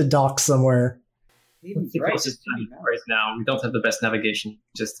going to need to dock somewhere. Right now, we don't have the best navigation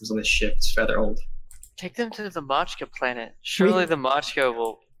systems on this ship. It's rather old. Take them to the Machka planet. Surely the Machka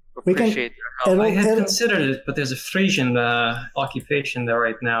will we can- appreciate their help. I had considered it, but there's a Frisian occupation there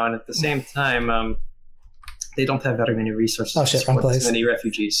right now, and at the same time, they don't have very many resources Oh, to shit, wrong support place. so many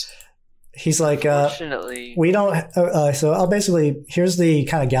refugees. He's like, Fortunately, we don't. So I'll basically, here's the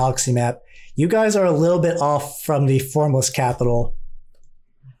kind of galaxy map. You guys are a little bit off from the Formless capital,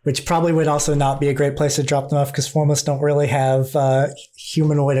 which probably would also not be a great place to drop them off because Formless don't really have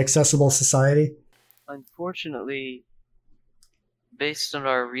humanoid accessible society. unfortunately, based on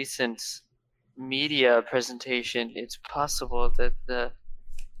our recent media presentation, it's possible that the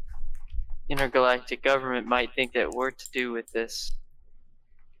intergalactic government might think that we're to do with this.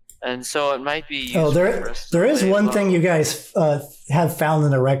 And so it might be useful for us to there is play one along. thing you guys have found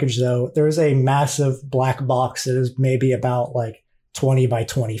in the wreckage, though. There is a massive black box that is maybe about like 20 by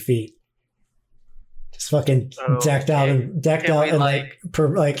 20 feet. Just fucking decked out and Can we, and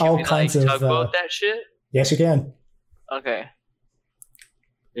can all we, kinds of. tugboat that shit? Yes, you can. Okay.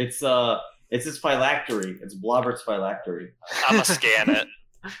 It's his phylactery. It's Blobbert's phylactery. I'm gonna scan it.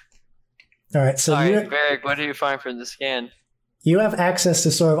 All right, so All you right, Varric, what do you find from the scan? you have access to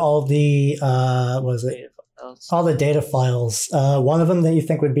sort of all the all the data files. One of them that you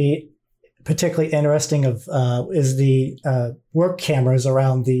think would be particularly interesting is the work cameras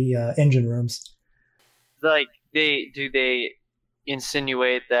around the engine rooms. Like, they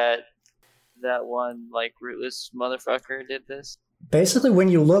insinuate that one like rootless motherfucker did this? Basically, when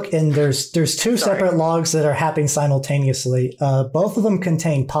you look, and there's two separate logs that are happening simultaneously. Both of them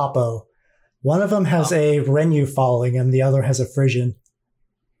contain Popo. One of them has a Renu following him. The other has a Frisian.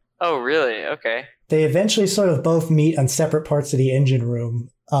 Oh, really? Okay. They eventually sort of both meet on separate parts of the engine room.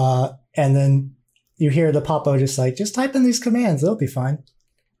 And then you hear the Popo just type in these commands. They'll be fine.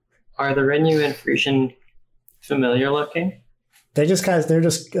 Are the Renu and Frisian familiar looking? They're just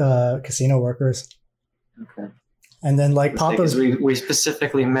casino workers. Okay. And then like Papa's, we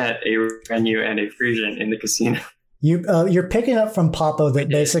specifically met a Renu and a Frisian in the casino. You're picking up from Papa that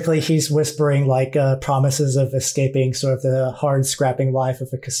basically he's whispering like promises of escaping sort of the hard scrapping life of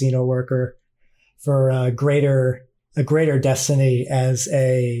a casino worker for a greater destiny as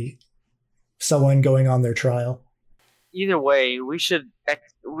someone going on their trial. Either way, we should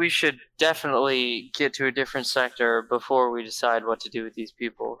definitely get to a different sector before we decide what to do with these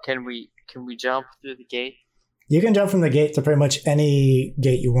people. Can we jump through the gate? You can jump from the gate to pretty much any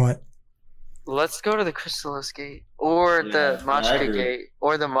gate you want. Let's go to the Crystallis gate, or the Machka gate,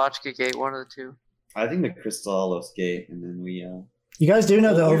 or the Machka gate, one of the two. I think the Crystallos gate, and then we... You guys do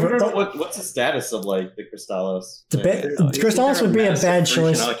know what's the status of, like, the Crystallos? Crystallos would be a bad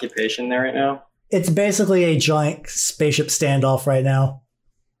choice. Occupation there right now? It's basically a giant spaceship standoff right now.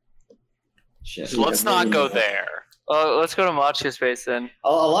 Shit. Let's not go there. Let's go to Machka space then.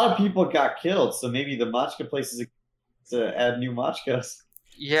 A lot of people got killed, so maybe the Machka place is to add new Machkas.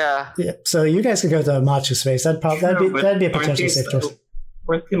 Yeah. So you guys could go to Machka space. That'd be a potential safe choice.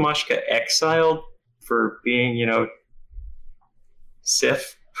 Weren't the Machka exiled for being,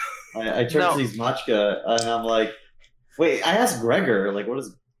 Sith? I turned to these Machka and I'm like, wait, I asked Gregor, like, what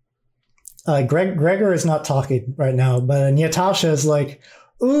is... Gregor is not talking right now, but Natasha is like,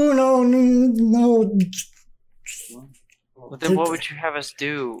 oh, no. Well, then what would you have us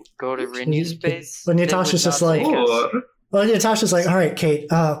do? Go to Renew space? But Natasha's just like... Well, Natasha's like, all right, Kate,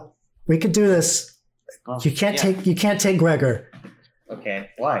 we could do this. You can't take Gregor. Okay,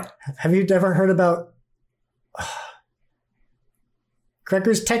 why? Have you ever heard about...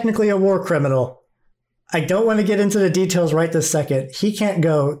 Gregor's technically a war criminal. I don't want to get into the details right this second. He can't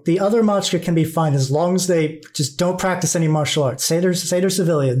go. The other Machka can be fine as long as they just don't practice any martial arts. Say they're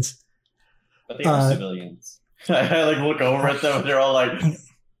civilians. But they are civilians. I look over at them and they're all like...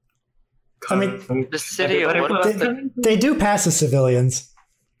 I mean, Basidio, they do pass as civilians.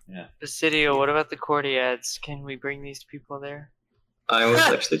 Yeah. Basidio, what about the Cordiads? Can we bring these people there? I was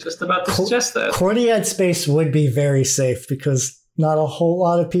actually just about to suggest that. Cordiad space would be very safe because not a whole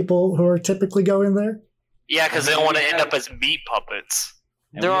lot of people who are typically going there. Yeah, because they don't want to end up as meat puppets.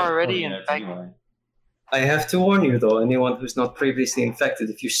 They're already infected. Anyway. I have to warn you, though, anyone who's not previously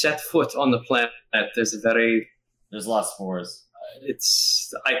infected, if you set foot on the planet, there's lots of spores.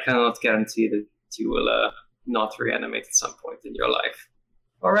 I cannot guarantee that you will not reanimate at some point in your life,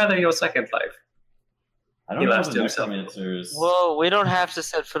 or rather your second life. I don't know the necromancers. Well, we don't have to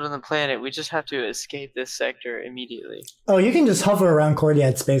set foot on the planet. We just have to escape this sector immediately. Oh, you can just hover around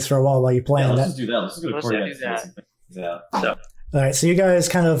Cordiad space for a while you plan that. Let's just do that. Let's just go to Cordiad space. So. All right, so you guys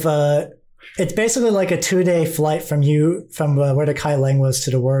kind of... it's basically like a 2-day flight from where the Kai Leng was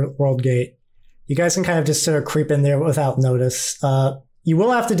to the World Gate. You guys can kind of just sort of creep in there without notice. You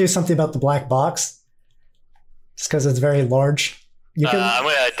will have to do something about the black box, just because it's very large. I'm going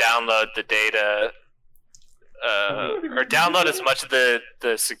to download the data, or download as much of the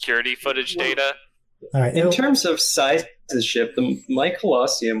security footage data. All right. In terms of size of the ship, my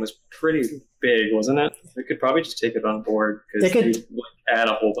Colosseum was pretty big, wasn't it? We could probably just take it on board because they would add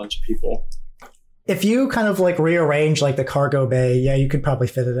a whole bunch of people. If you kind of rearrange the cargo bay, yeah, you could probably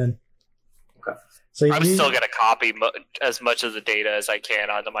fit it in. Okay. So I'm still going to copy as much of the data as I can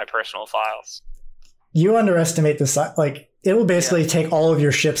onto my personal files. You underestimate the size. It will basically take all of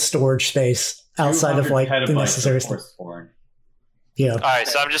your ship's storage space outside of the necessary stuff. Yeah. All right,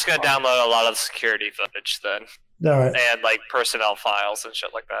 so I'm just going to download a lot of the security footage then. All right. And personnel files and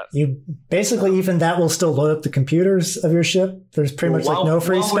shit like that. You basically, even that will still load up the computers of your ship. There's pretty much no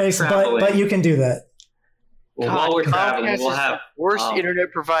free space, but you can do that. Well, while we're traveling, we'll have worst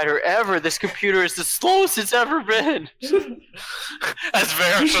internet provider ever. This computer is the slowest it's ever been. As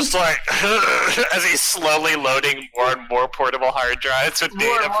Varric's just as he's slowly loading more and more portable hard drives with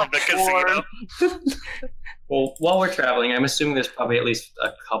data from the casino. Well, while we're traveling, I'm assuming there's probably at least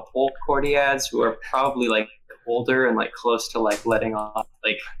a couple Cordiads who are probably older and close to letting off.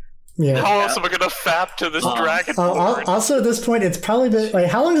 Yeah. How else am I gonna fap to this dragon? Also, at this point, it's probably been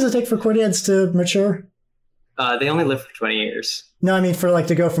how long does it take for Cordiads to mature? They only live for 20 years. No, I mean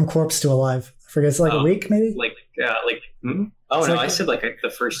to go from corpse to alive. I forget, it's a week maybe. Oh no, I said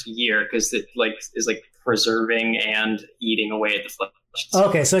the first year because it is preserving and eating away at the flesh.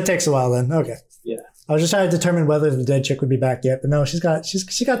 Okay, so it takes a while then. Okay. Yeah. I was just trying to determine whether the dead chick would be back yet, but no, she got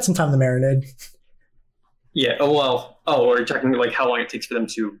some time to marinate. Yeah. Oh well. Oh, we're checking how long it takes for them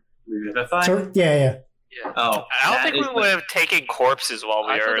to revivify. Yeah. Oh, I don't think we would have taken corpses while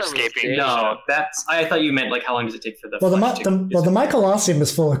we were escaping. No, I thought you meant how long does it take for the. Well, the my Colosseum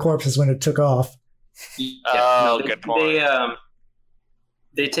is full of corpses when it took off. Yeah, good point.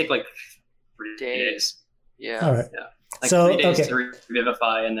 They take 3 days. Yeah. All right. Yeah. Like So, 3 days okay. to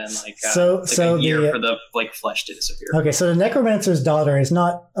revivify, and then like So a year the- for the like flesh to disappear. Okay, so the necromancer's daughter is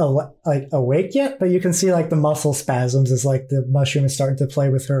not awake yet, but you can see like the muscle spasms as like the mushroom is starting to play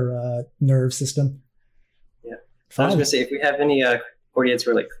with her nerve system. Yeah. I was Fine. gonna say, if we have any Cordiads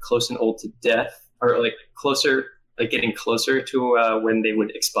who are like close and old to death, or like closer, like getting closer to when they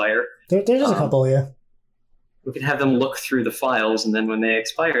would expire, There's just a couple, yeah. we could have them look through the files, and then when they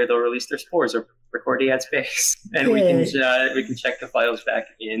expire, they'll release their spores or Cordiad space, and we can check the files back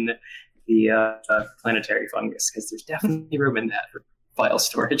in the planetary fungus, because there's definitely room in that for file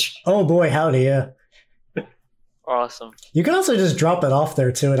storage. Oh boy, howdy, yeah. Awesome. You can also just drop it off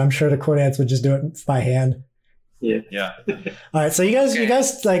there too, and I'm sure the Cordiads would just do it by hand. Yeah. All right, so you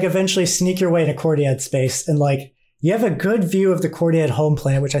guys like eventually sneak your way to Cordiad space, and like you have a good view of the Cordiad home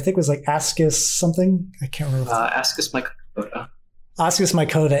planet, which I think was like Ascus something. I can't remember. Ascus Mycota. Ascus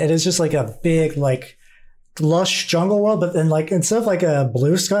Mycota. It is just like a big like lush jungle world, but then like instead of like a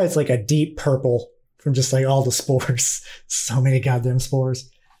blue sky, it's like a deep purple from just like all the spores. So many goddamn spores.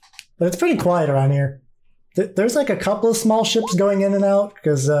 But it's pretty quiet around here. There's like a couple of small ships going in and out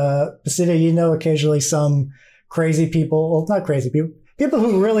because Basidia, you know, occasionally some crazy people, well, not crazy people, people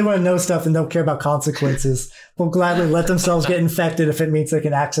who really want to know stuff and don't care about consequences will gladly let themselves get infected if it means they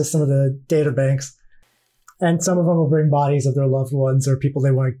can access some of the data banks. And some of them will bring bodies of their loved ones or people they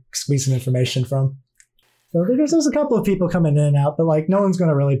want to squeeze some information from. So there's a couple of people coming in and out, but like no one's going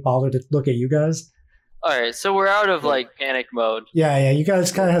to really bother to look at you guys. All right, so we're out of like panic mode. Yeah, you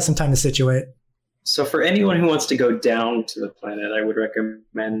guys kind of have some time to situate. So for anyone who wants to go down to the planet, I would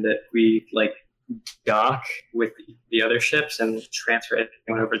recommend that we like dock with the other ships and transfer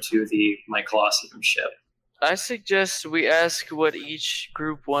everyone over to the Mycolossium ship. I suggest we ask what each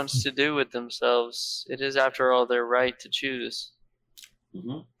group wants to do with themselves. It is, after all, their right to choose.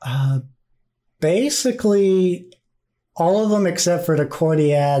 Basically, all of them except for the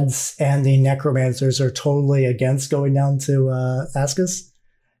Cordiads and the Necromancers are totally against going down to Ascus.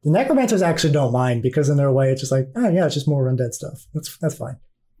 The Necromancers actually don't mind because in their way it's just like, oh yeah, it's just more undead stuff. That's fine.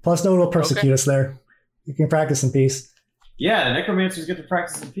 Plus, no one will persecute us there. You can practice in peace. Yeah, the necromancers get to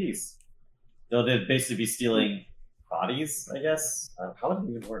practice in peace. They'd basically be stealing bodies, I guess. How would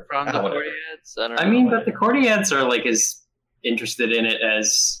it even work? From the Whatever. Cordiads? I mean, but the Cordiads are like as interested in it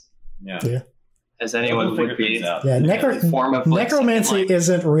as anyone would be. Yeah, Form of, like, necromancy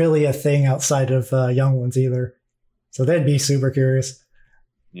isn't really a thing outside of young ones either. So they'd be super curious.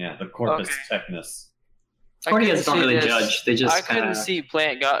 Yeah, the corpus technus. Cordiads don't really judge. They just I couldn't see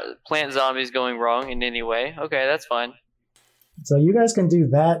plant zombies going wrong in any way. Okay, that's fine. So you guys can do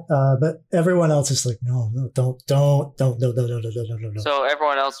that, but everyone else is like, no, don't. So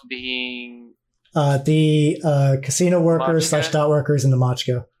everyone else being the casino workers / dot workers and the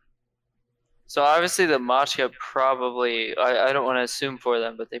Machka. So obviously the Machka probably, I don't want to assume for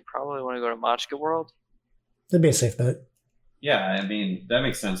them, but they probably want to go to Machka World. That'd be a safe bet. Yeah, I mean, that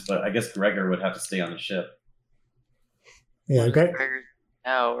makes sense, but I guess Gregor would have to stay on the ship. Yeah, great.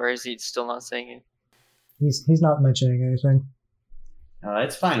 Now, or is he still not saying it? He's not mentioning anything.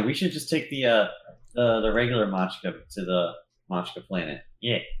 It's fine. We should just take the regular Machka to the Machka planet.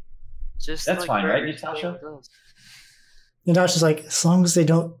 Yeah. Just that's like fine, right, Gregor Natasha? does. Natasha's like, as long as they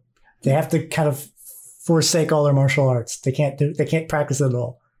have to kind of forsake all their martial arts. They can't practice it at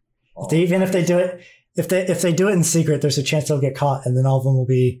all. Even if they do it, if they do it in secret, there's a chance they'll get caught, and then all of them will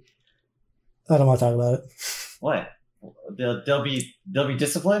be. I don't want to talk about it. What? They'll be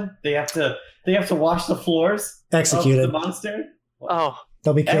disciplined. They have to wash the floors. Executed. Of the monster. Oh,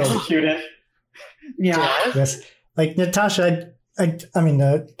 they'll be killed. Executed. Yeah. Yes. Like Natasha, I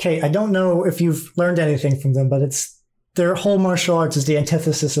mean, Kate. I don't know if you've learned anything from them, but their whole martial arts is the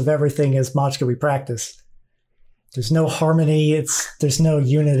antithesis of everything as Machka we practice. There's no harmony. There's no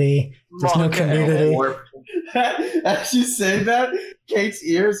unity. There's no community. As you say that, Kate's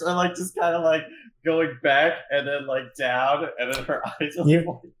ears are like just kind of like going back and then like down, and then her eyes are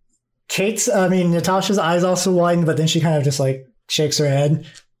Natasha's eyes also widen, but then she kind of just like shakes her head.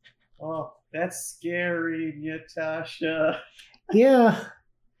 Oh, that's scary, Natasha. Yeah.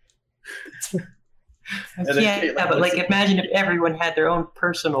 Yeah, but like imagine if everyone had their own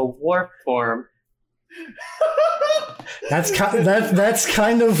personal warp form. That's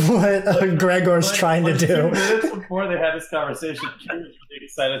kind of what Gregor's trying to do. 2 minutes before they had this conversation, Kate was really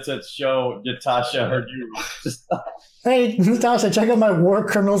excited to show Natasha her new. Hey, Natasha, check out my war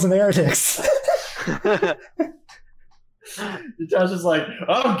criminals and heretics. Natasha's like,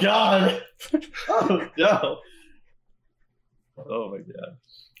 oh god, oh no, oh my god.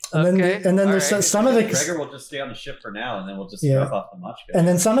 then there's some of the Gregor will just stay on the ship for now, and then we'll just Yeah. drop off the Machka. and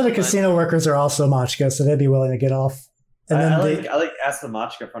then some of the casino workers are also Machka, so they'd be willing to get off. And then I like ask the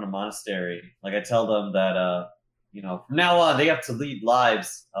Machka from a monastery. Like I tell them that from now on they have to lead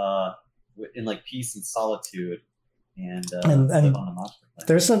lives in like peace and solitude, and live on the Machka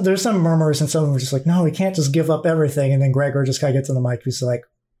planet. there's some murmurs, and some of them are just like, no, we can't just give up everything. And then Gregor just kind of gets on the mic. He's like,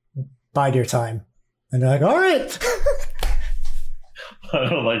 bide your time. And they're like, all right. I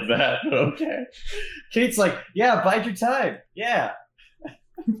don't like that, but okay. Kate's like, yeah, bide your time. Yeah.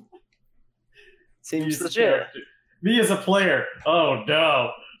 Seems legit. Me as a player. Oh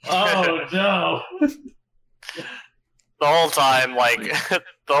no. Oh no. The whole time,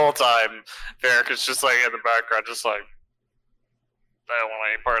 Varric is just like in the background, just like, I don't want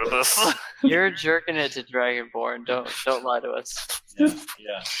any part of this. You're jerking it to Dragonborn. Don't lie to us. Yeah.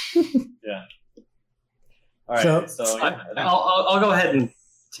 All right. So I'll go ahead and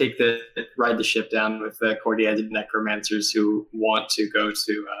ride the ship down with the Cordiad necromancers who want to go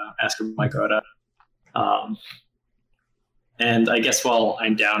to Asker Mycota. And I guess while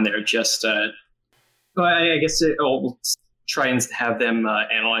I'm down there, just I guess I'll try and have them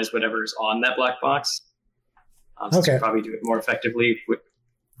analyze whatever's on that black box. Since we'll probably do it more effectively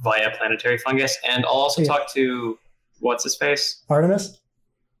via planetary fungus. And I'll also talk to what's his face? Artemis?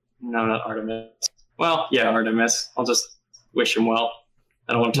 No, not Artemis. Well, yeah, Artemis. I'll just wish him well.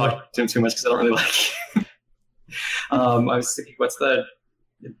 I don't want to talk to him too much because I don't really like him. I was thinking, what's the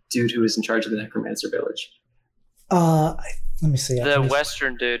dude who is in charge of the Necromancer village? Let me see. The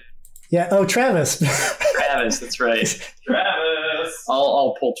Western dude. Yeah. Oh, Travis. Travis, that's right. Travis.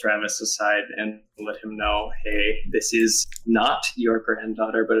 I'll pull Travis aside and let him know, hey, this is not your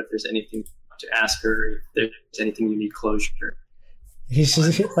granddaughter, but if there's anything to ask her, if there's anything you need closure. He's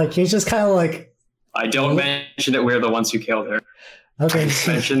just kind of like. I don't mention that we're the ones who killed her. Okay.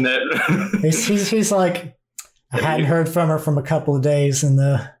 Mention that. he's like, I hadn't heard from her from a couple of days, and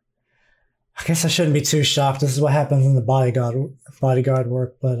I guess I shouldn't be too shocked. This is what happens in the bodyguard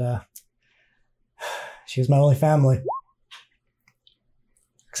work, but she was my only family,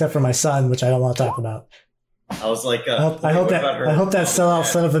 except for my son, which I don't want to talk about. I was like, I hope that sellout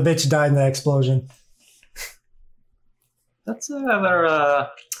son of a bitch died in that explosion. That's another.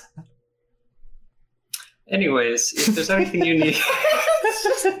 Anyways, if there's anything you need,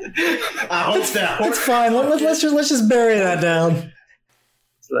 I hope that it's fine. Let's just bury that down.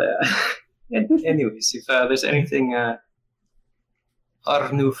 So, anyways, if there's anything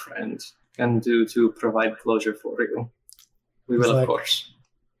our new friend can do to provide closure for you, we will, of course.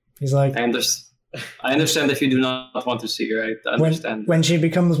 He's like, I understand if you do not want to see her. I understand. When she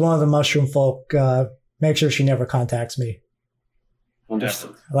becomes one of the mushroom folk, make sure she never contacts me.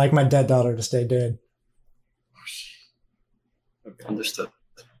 Understood. I like my dead daughter to stay dead. Understood.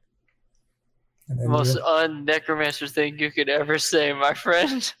 Most un-necromancer thing you could ever say, my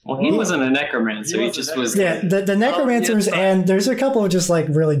friend. Well, he wasn't a necromancer. He just was. Yeah, the necromancers, and there's a couple of just like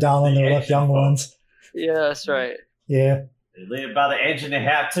really down on their luck young ones. Yeah, that's right. Yeah. They live by the engine and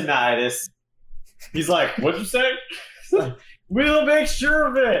have tinnitus. He's like, what'd you say? We'll make sure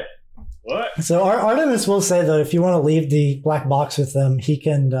of it. What? So Artemis will say that if you want to leave the black box with them, he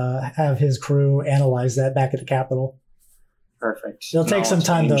can have his crew analyze that back at the Capitol. Perfect. It'll take some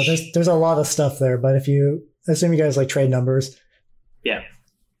time though. There's a lot of stuff there, but if you assume you guys like trade numbers. Yeah.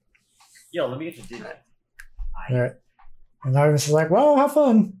 Yo, let me get you that. All right. And Artemis is like, well, have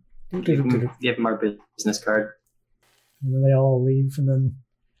fun. Give him our business card. And then they all leave, and then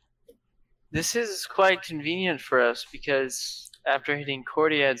This is quite convenient for us because after hitting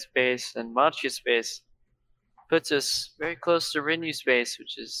Cordiad's base and Machka's base, puts us very close to Rinyu space,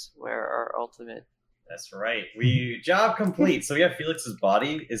 which is where our ultimate. That's right. Job complete. So we have Felix's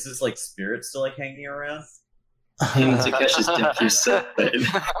body. Is his like spirit still like hanging around? In Takeshi's death, you said.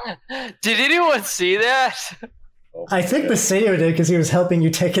 Did anyone see that? I think Basidio did because he was helping you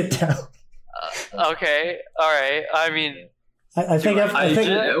take it down. Okay, all right. I mean, I think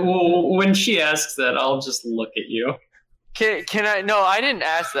when she asks that, I'll just look at you. Can I? No, I didn't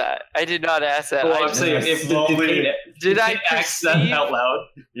ask that. I did not ask that. Well, I'm saying did I ask that out loud?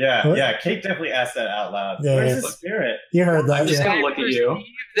 Yeah. Kate definitely asked that out loud. Yeah, Where's his spirit? You heard that. I'm just gonna look at you.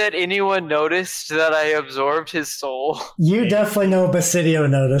 That anyone noticed that I absorbed his soul? You definitely know Basidio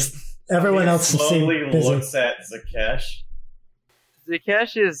noticed. Everyone else slowly busy. looks at Zakesh.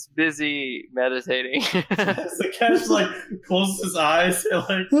 Zakesh is busy meditating. Zakesh like closes his eyes and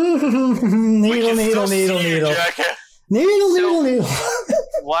like needle.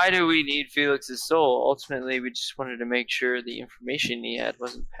 Why do we need Felix's soul? Ultimately, we just wanted to make sure the information he had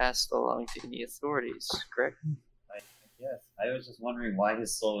wasn't passed along to any authorities, correct? Yes, I was just wondering why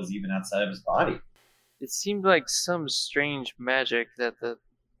his soul was even outside of his body. It seemed like some strange magic that the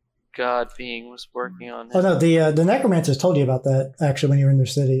god being was working on. Oh no, the necromancers told you about that actually when you were in their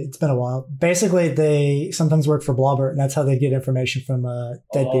city. It's been a while. Basically, they sometimes work for Blobbert, and that's how they get information from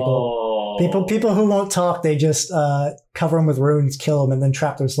dead people. People who won't talk, they just cover them with runes, kill them, and then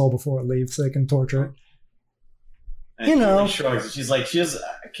trap their soul before it leaves, so they can torture it. And you know, shrugs. She's like,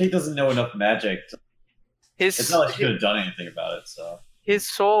 Kate doesn't know enough magic. It's not like she could have done anything about it. So his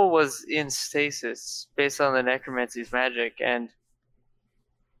soul was in stasis based on the necromancy's magic, and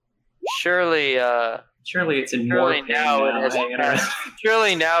surely it's in more pain now.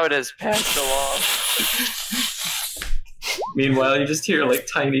 Surely now it has passed along. Meanwhile, you just hear like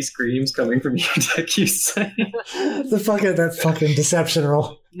tiny screams coming from your deck. You say that fucking deception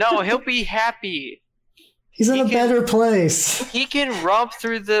roll. No, he'll be happy. He's in a better place. He can romp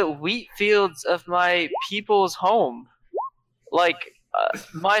through the wheat fields of my people's home. Like,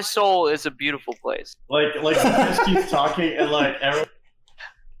 my soul is a beautiful place. Like the fish keeps talking and like everyone.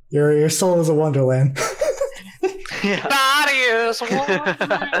 Your soul is a wonderland. Body is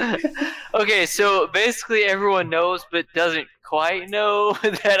wonderland. Okay, so basically everyone knows but doesn't quite know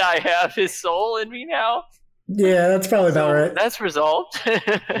that I have his soul in me now. Yeah, that's probably about right. That's resolved.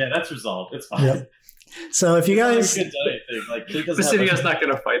 Yeah, that's resolved. It's fine. Yep. So if you guys, Bassidio's not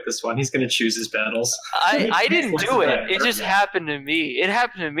going to fight this one. He's going to choose his battles. I didn't do it. It just happened to me. It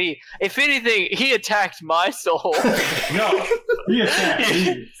happened to me. If anything, he attacked my soul. No, he attacked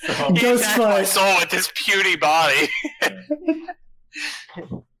me. So. He attacked my soul with his puny body.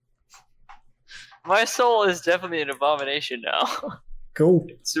 My soul is definitely an abomination now. Cool.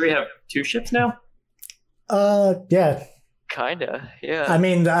 So we have 2 ships now? Yeah. Kinda, yeah. I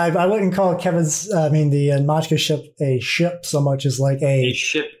mean, I wouldn't call the Machka ship a ship so much as like a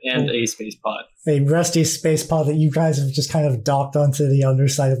ship and a space pod. A rusty space pod that you guys have just kind of docked onto the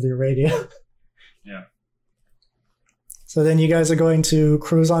underside of the radio. Yeah. So then you guys are going to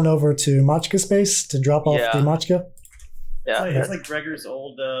cruise on over to Machka space to drop off the Machka? Yeah. It's like Gregor's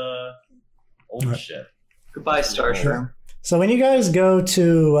old ship. Goodbye, Starshroom. So when you guys go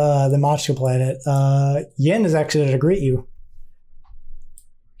to the Machka planet, Yin is actually there to greet you.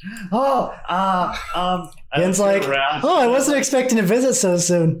 Yin's like, I wasn't expecting to visit so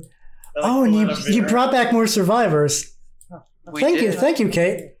soon. And you brought back more survivors. Thank you,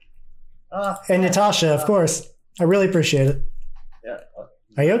 Kate. And Natasha, of course. I really appreciate it. Yeah.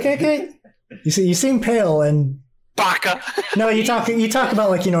 Are you okay, Kate? You seem pale and Baka. No, you talk about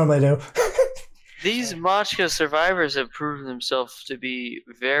like you normally do. These Machka survivors have proven themselves to be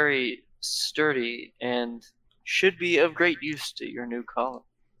very sturdy and should be of great use to your new colony.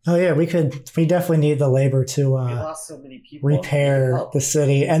 Oh yeah, we definitely need the labor to lost so many people. repair the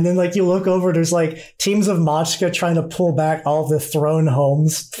city. And then like you look over, there's like teams of Machka trying to pull back all the thrown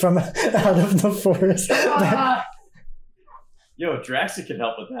homes from out of the forest. Yo, Draxton can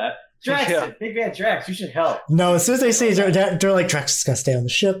help with that. Draxton, big man Drax, you should help. No, as soon as they see they're like, Drax is gonna stay on the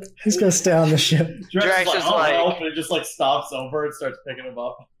ship. He's gonna stay on the ship. Drax is like, help, and it just like stops over and starts picking him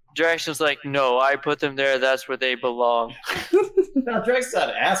up. Drax is like, no, I put them there. That's where they belong. No, Drax is not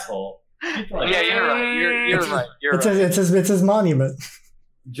an asshole. Like, yeah, you're right. You're right. It's his monument.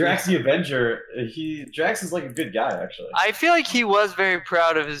 Drax the Avenger. Drax is like a good guy, actually. I feel like he was very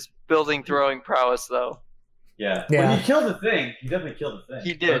proud of his building throwing prowess, though. Yeah. When he killed the thing, he definitely killed the thing.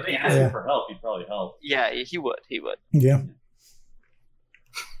 He did. If they asked him for help, he'd probably help. Yeah, he would. Yeah.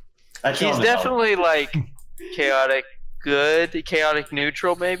 He's definitely like chaotic good, chaotic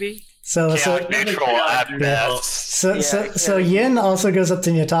neutral, maybe. So neutral at best. So Yin also goes up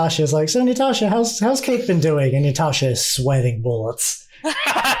to Natasha. Is like, so Natasha, how's Kate been doing? And Natasha is sweating bullets. Like,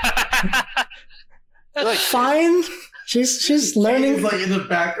 fine. She's learning. She's like in the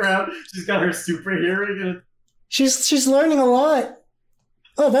background. She's got her super hearing. And she's learning a lot.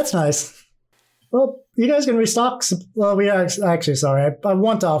 Oh, that's nice. Well, you guys can restock. Well, we are actually sorry. I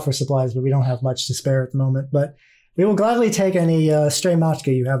want to offer supplies, but we don't have much to spare at the moment. But we will gladly take any stray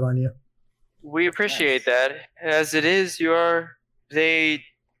Machka you have on you. We appreciate that. As it is,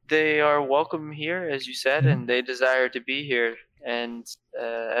 they are welcome here, as you said, and they desire to be here. And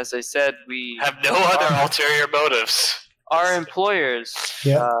as I said, we have no other ulterior motives. Our employers.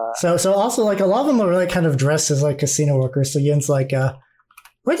 Yeah. So also like a lot of them are like kind of dressed as like casino workers. So Yin's like,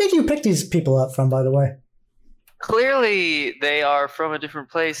 where did you pick these people up from, by the way? Clearly, they are from a different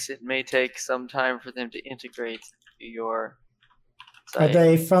place. It may take some time for them to integrate your site. Are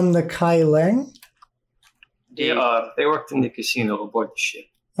they from the Kai Leng? They worked in the casino aboard the ship.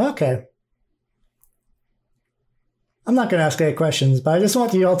 Okay. I'm not going to ask any questions, but I just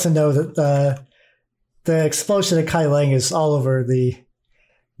want you all to know that the explosion at Kai Lang is all over the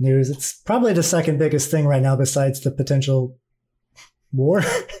news. It's probably the second biggest thing right now besides the potential war.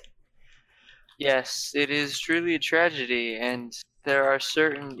 Yes, it is truly a tragedy, and there are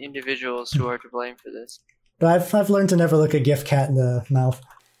certain individuals who are to blame for this. But I've learned to never look a gift cat in the mouth.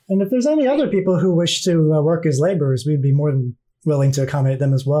 And if there's any other people who wish to work as laborers, we'd be more than willing to accommodate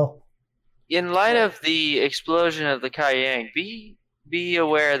them as well. In light of the explosion of the Kaiyang, be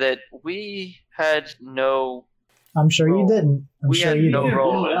aware that we had no. I'm sure you didn't. We had no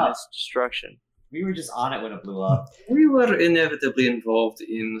role in this destruction. We were just on it when it blew up. We were inevitably involved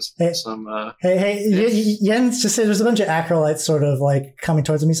in some. Hey, Jens just said there's a bunch of acolytes sort of like coming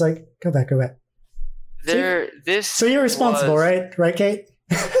towards him. He's like, go back. So you're responsible, right? Right, Kate?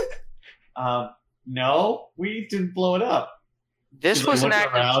 No, we didn't blow it up. This was an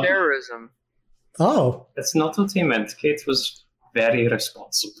act of terrorism. Oh. That's not what he meant. Kate was very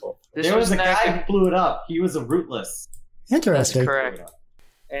responsible. There was a guy who blew it up. He was a rootless. Interesting. That's correct.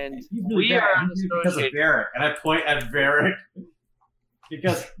 And we are because of Varric, and I point at Varric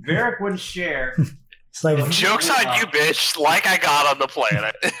because Varric wouldn't share. It's like joke's on you, bitch! Like I got on the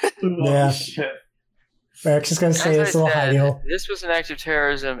planet. Yeah. Varric's just gonna say this little hidey hole. This was an act of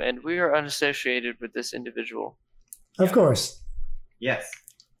terrorism, and we are unassociated with this individual. Of course. Yes.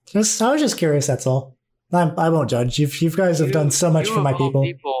 I was just curious. That's all. I won't judge. You guys have done so much for my people.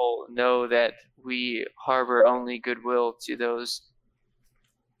 People know that we harbor only goodwill to those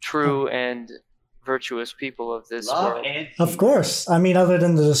true and virtuous people of this world. Of course. I mean, other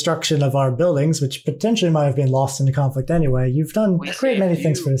than the destruction of our buildings, which potentially might have been lost in the conflict anyway, you've done a great many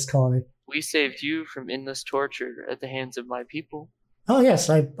things for this colony. We saved you from endless torture at the hands of my people. Oh,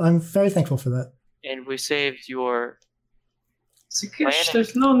 yes. I'm very thankful for that. And we saved your...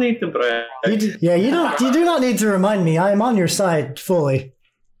 There's no need to brag. You do not need to remind me. I am on your side fully.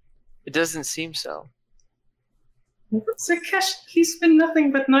 It doesn't seem so. Zakesh, he's been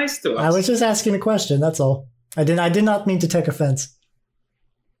nothing but nice to us. I was just asking a question, that's all. I did not mean to take offense.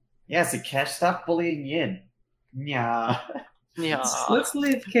 Yeah, Zakesh, stop bullying Yin. Yeah. Yeah. Let's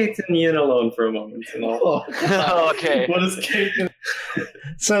leave Kate and Yin alone for a moment. Okay. What is Kate?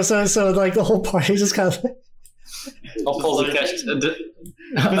 So like the whole party just kind of. I'll pull Zakesh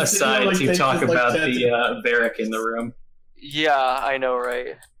aside to talk about the Varric in the room. Yeah, I know,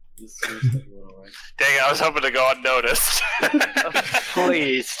 right? Dang it, I was hoping to go unnoticed.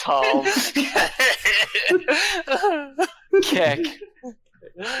 Please, Tom. Keck.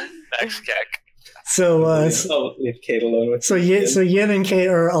 Next Keck. So leave Kate alone with Yin and Kate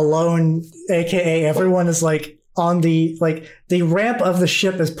are alone, aka everyone is like on the ramp of the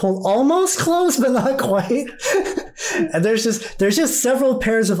ship is pulled almost close but not quite. And there's just several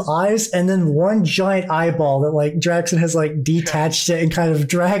pairs of eyes and then one giant eyeball that like Draxon has like detached it and kind of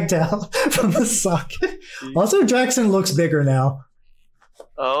dragged out from the socket. Also, Draxon looks bigger now.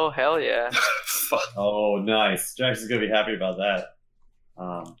 Oh, hell yeah. Oh, nice. Draxon's gonna be happy about that.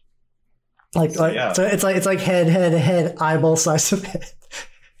 So it's like head, eyeball size of head.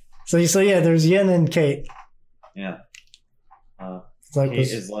 So yeah, there's Yin and Kate. Yeah. Kate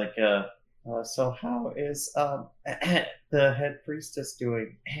is like, so how is the head priestess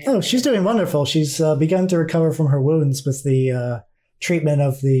doing? Oh, she's doing wonderful. She's begun to recover from her wounds with the treatment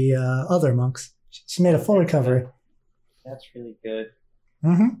of the other monks. She made a full recovery. That's really good.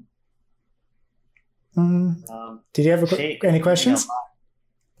 Did you have any questions?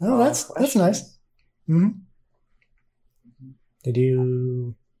 Oh, that's nice. Did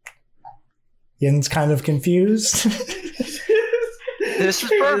you? Yin's kind of confused. This is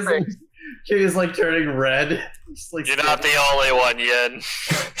perfect. Kate is like turning red. Like, you're not the only one, Yin.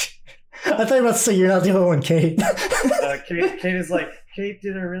 I thought you were about to say you're not the only one, Kate. Kate is like, Kate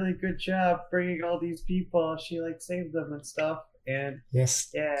did a really good job bringing all these people. She like saved them and stuff. And yes,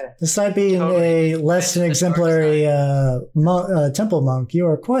 yeah. Despite being a less than exemplary temple monk, you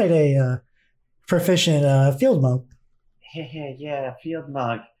are quite a proficient field monk. Yeah, field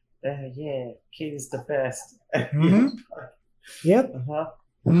monk. Yeah, Kate is the best. Yep.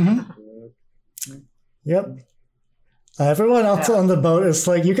 Yep. Everyone else on the boat is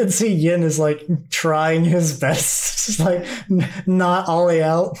like, you can see Yin is like trying his best, just like not ollie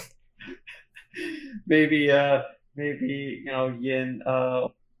out. Maybe Yin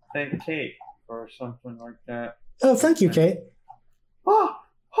thank Kate or something like that. Oh, thank you, Kate.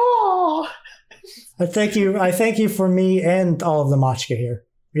 I thank you for me and all of the Machka here.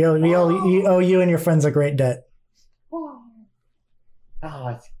 We owe you and your friends a great debt.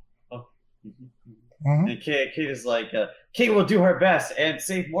 And Kate is like, Kate will do her best and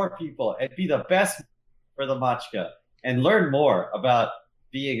save more people and be the best for the Machka and learn more about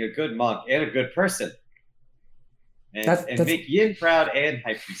being a good monk and a good person. and make Yin proud and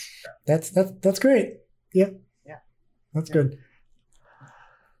High Priest proud. That's great. Yep. Yeah. That's good.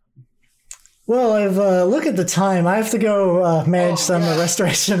 Well, I've look at the time. I have to go manage some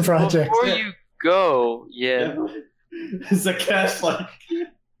restoration projects. Before you go, Zakash, like,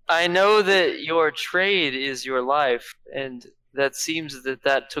 I know that your trade is your life, and that seems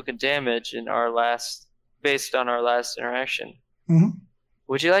that took a damage in based on our last interaction. Mm-hmm.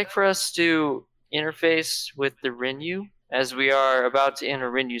 Would you like for us to interface with the Rinyu? As we are about to enter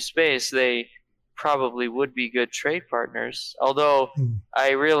Rinyu space, they probably would be good trade partners. Although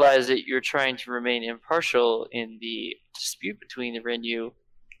I realize that you're trying to remain impartial in the dispute between the Rinyu,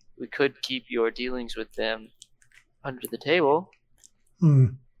 we could keep your dealings with them under the table. I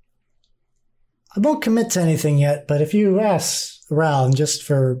won't commit to anything yet, but if you ask around just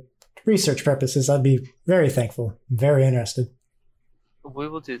for research purposes, I'd be very thankful, very interested. We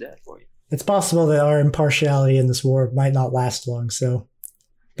will do that for you. It's possible that our impartiality in this war might not last long, so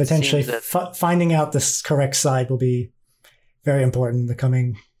potentially finding out this correct side will be very important in the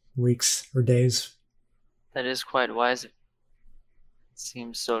coming weeks or days. That is quite wise. It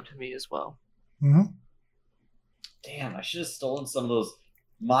seems so to me as well. Mm-hmm. Damn, I should have stolen some of those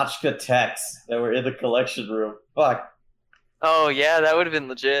Machka texts that were in the collection room. Fuck. Oh, yeah, that would have been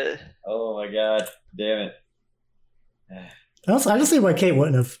legit. Oh my god. Damn it. I don't see why Kate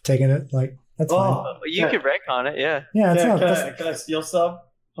wouldn't have taken it. Like, that's fine. You could wreck on it, yeah. Yeah, can I steal some?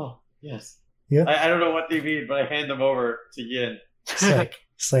 Oh, yes. Yeah. I don't know what they mean, but I hand them over to Yin.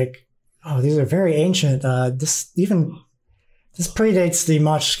 It's like, oh, these are very ancient. This predates the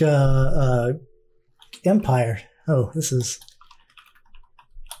Machka Empire. Oh, this is...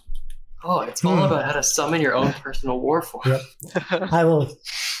 Oh, it's all about how to summon your own personal war form. Yep. I will...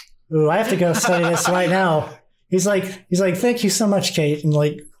 Ooh, I have to go study this right now. He's like, thank you so much, Kate, and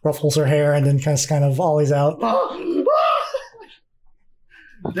like ruffles her hair and then kind of ollies out.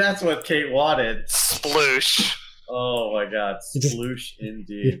 That's what Kate wanted. Sploosh. Oh my god, sploosh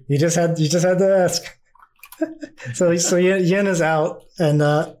indeed. You just had to ask. So Yin is out, and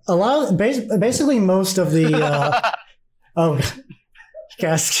basically most of the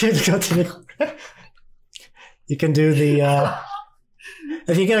you can do the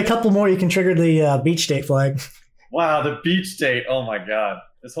if you get a couple more, you can trigger the beach state flag. Wow, the beach state! Oh my god,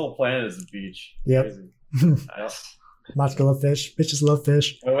 this whole planet is a beach. Yep. Machka love fish. Bitches love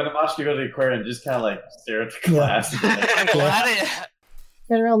fish. When the Machka go to the aquarium, just kind of like stare at the class. I'm glad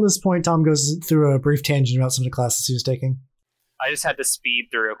And around this point, Tom goes through a brief tangent about some of the classes he was taking. I just had to speed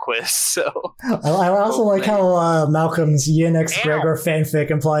through a quiz, so... I also like how Malcolm's Yin x Gregor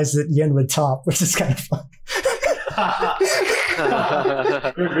fanfic implies that Yin would top, which is kind of fun.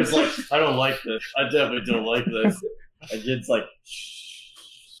 Gregor's like, I don't like this. I definitely don't like this. And Yin's like,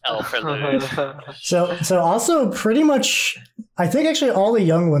 So also pretty much, I think actually all the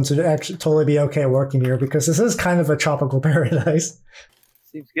young ones would actually totally be okay working here because this is kind of a tropical paradise.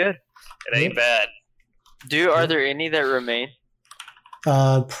 Seems good. It ain't bad. Are there any that remain?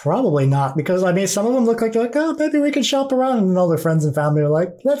 Probably not, because I mean some of them look like oh, maybe we can shop around, and then all their friends and family are like,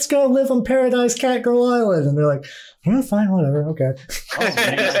 let's go live on Paradise Catgirl Island, and they're like, fine, whatever, okay. Oh,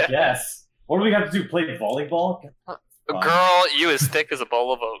 yes. What do we have to do? Play volleyball? Girl, you as thick as a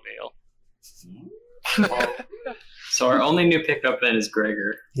bowl of oatmeal. So our only new pickup then is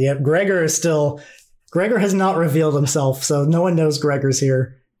Gregor. Yep, Gregor has not revealed himself, so no one knows Gregor's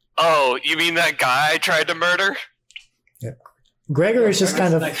here. Oh, you mean that guy I tried to murder? Yep. Gregor is just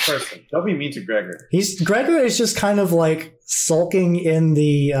kind of... Next person. Don't be mean to Gregor. Gregor is just kind of like sulking in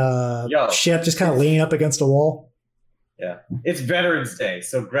the ship, just kind of leaning up against a wall. Yeah. It's Veterans Day,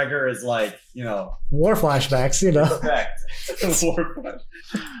 so Gregor is like, war flashbacks, Correct. War flashbacks.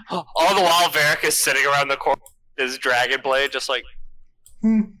 All the while, Varric is sitting around the corner with his dragon blade, just like...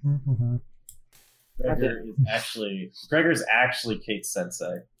 Gregor's actually Kate's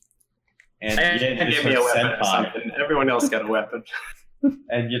sensei. And Yin is gave her me a weapon or senpai. something. Everyone else got a weapon.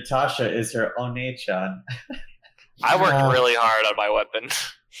 And Yatasha is her One-chan. I worked really hard on my weapon.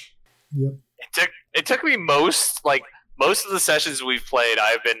 Yep. It took me most of the sessions we've played,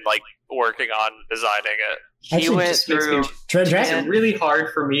 I've been like working on designing it. He went through. It's really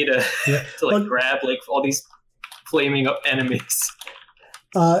hard for me to grab like all these flaming up enemies.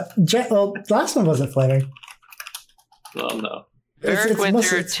 The last one wasn't flaming. Well, no. Varric went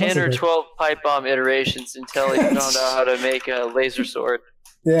through 10 or 12 pipe bomb iterations until he found out how to make a laser sword.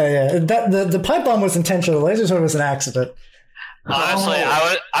 Yeah. The pipe bomb was intentional. The laser sword was an accident. Honestly,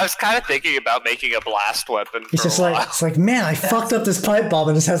 I was kind of thinking about making a blast weapon. It's just like, man, I fucked up this pipe bomb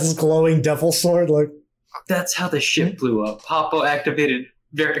and it has this glowing devil sword. Like, that's how the ship blew up. Poppo activated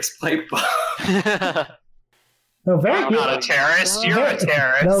Varric's pipe bomb. No, Varric, I'm not a terrorist. You're a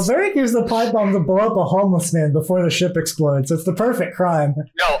terrorist. No, Varric used the pipe bomb to blow up a homeless man before the ship explodes. It's the perfect crime.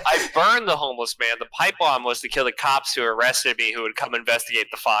 No, I burned the homeless man. The pipe bomb was to kill the cops who arrested me, who would come investigate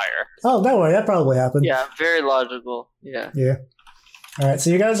the fire. Oh, don't worry, that probably happened. Yeah, very logical. Yeah. Yeah. All right, so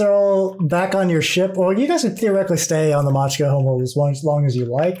you guys are all back on your ship. Well, you guys could theoretically stay on the Machka homeworld as long as you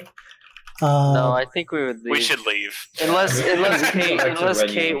like. No, I think we would leave. We should leave. Unless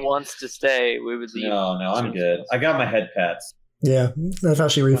Kate wants to stay, we would leave. No, I'm good. I got my head pats. Yeah, that's how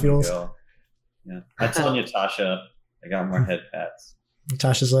she refuels. Yeah, I told Natasha I got more head pats.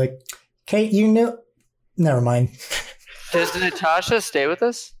 Natasha's like, Kate, you know. Never mind. Does Natasha stay with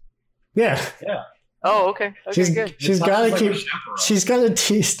us? Yeah. Yeah. Oh, okay. Good. She's got to keep. She's got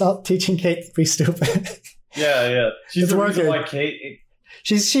to stop teaching Kate to be stupid. Yeah. She's It's the reason working. why Kate.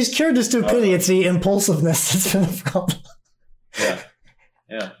 She's cured the stupidity. It's the impulsiveness that's been a problem. Yeah.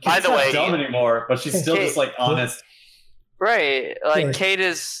 By Kate's the way, not dumb anymore, but she's still just like honest. Right. Like Yeah. Kate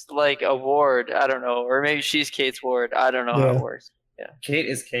is like a ward. I don't know. Or maybe she's Kate's ward. I don't know how Yeah. it works. Yeah. Kate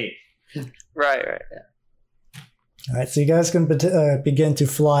is Kate. Right. Yeah. All right, so you guys can begin to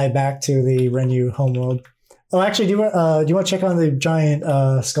fly back to the Renu homeworld. Oh, actually, do you want to check on the giant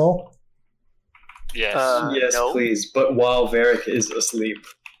skull? Yes. Yes, no. please. But while Varric is asleep.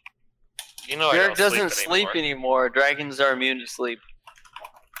 You know I Varric don't doesn't sleep anymore. Dragons are immune to sleep.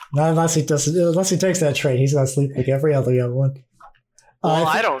 Not unless he does. Unless he takes that trait, he's gonna sleep like every other young one. Well,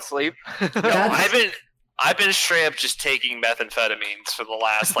 I I don't sleep. No, I've been straight up just taking methamphetamines for the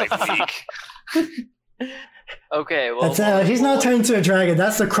last week. Okay, well, That's, he's not turned into a dragon.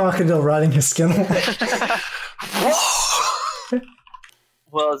 That's the crocodile rotting his skin away.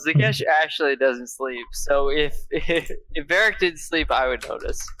 well, Zakesh actually doesn't sleep. So if Varric didn't sleep, I would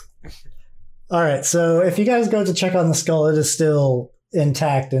notice. All right, so if you guys go to check on the skull, it is still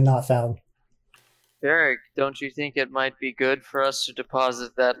intact and not found. Varric, don't you think it might be good for us to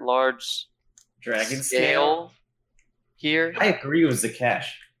deposit that large Dragon scale here? I agree with Zakesh.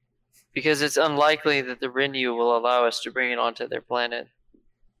 Because it's unlikely that the Renu will allow us to bring it onto their planet.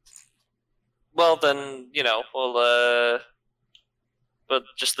 Well, then, we'll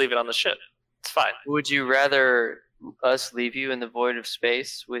just leave it on the ship. It's fine. Would you rather us leave you in the void of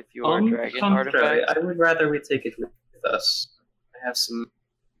space with your dragon contrary, artifact? I would rather we take it with us. I have some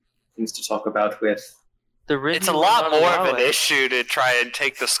things to talk about with. The Renu It's a will lot not more allow of an it. issue to try and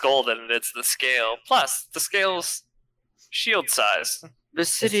take the skull than it is the scale. Plus, the scale's shield size.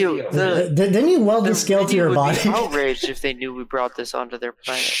 Basidio, Didn't you weld the scale to Renu your would body? be outraged if they knew we brought this onto their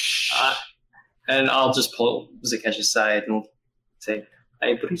planet. And I'll just pull Zakesh aside and say,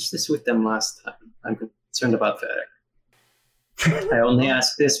 I breached this with them last time. I'm concerned about Varric. I only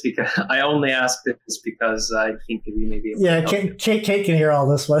ask this because I think that we may be able Yeah, to help. Kate can hear all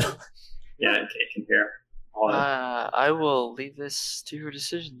this one. Yeah, and Kate can hear all of it. I will leave this to your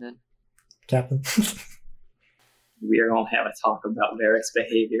decision then. Captain. We are going to have a talk about Varric's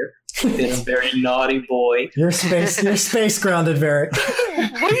behavior. He's a very naughty boy. You're space grounded, Varric.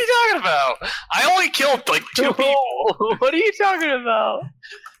 What are you talking about? I only killed like 2 people. What are you talking about?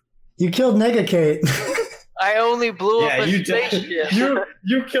 You killed Nega Kate. I only blew up a you spaceship.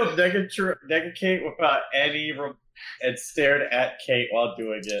 you killed Nega Kate without any and stared at Kate while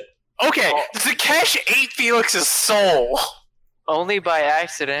doing it. Okay, Zakesh ate Felix's soul. Only by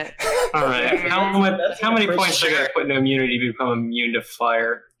accident. All right. How many points are you going to put into immunity to become immune to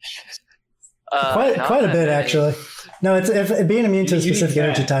fire? Quite a bit, actually. No, it's if being immune to You need specific 10.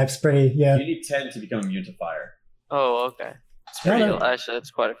 energy types, pretty, yeah. You need 10 to become immune to fire. Oh, okay. It's pretty, actually,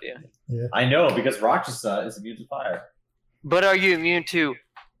 that's quite a few. Yeah. I know, because Rakshasa is immune to fire. But are you immune to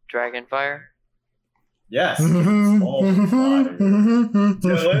dragon fire? Yes. Mm-hmm.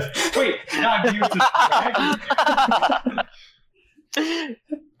 Wait, not immune to dragon.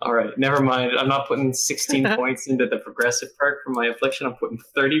 All right, never mind. I'm not putting 16 points into the progressive perk for my affliction. I'm putting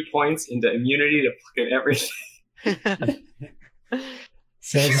 30 points into immunity to fucking everything.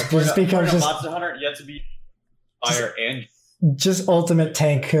 So it just becomes just Monster Hunter, you have to be fire and just ultimate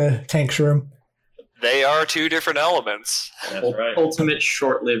tank shroom. They are 2 different elements. that's right. Ultimate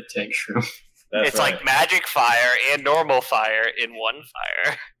short-lived tank shroom. That's It's right. like magic fire and normal fire in one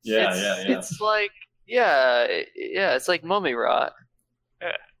fire. It's like, it's like mummy rot.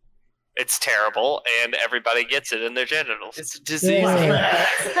 Yeah. It's terrible, and everybody gets it in their genitals. It's a disease. Yeah.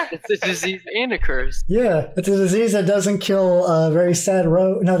 It's a disease and a curse. Yeah, it's a disease that doesn't kill very sad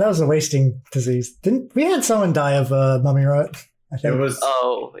No, that was a wasting disease. Didn't we had someone die of mummy rot? I think. It was.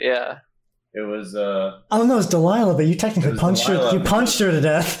 Oh, yeah. It was. Oh no, it's Delilah, but you technically It was punched her. Delilah. You punched her to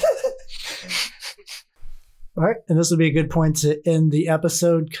death. All right, and this will be a good point to end the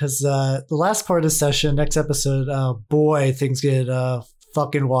episode because the last part of the session, next episode, boy, things get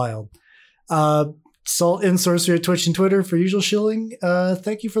fucking wild. Salt and Sorcery at Twitch and Twitter for usual shilling.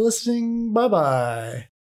 Thank you for listening. Bye-bye.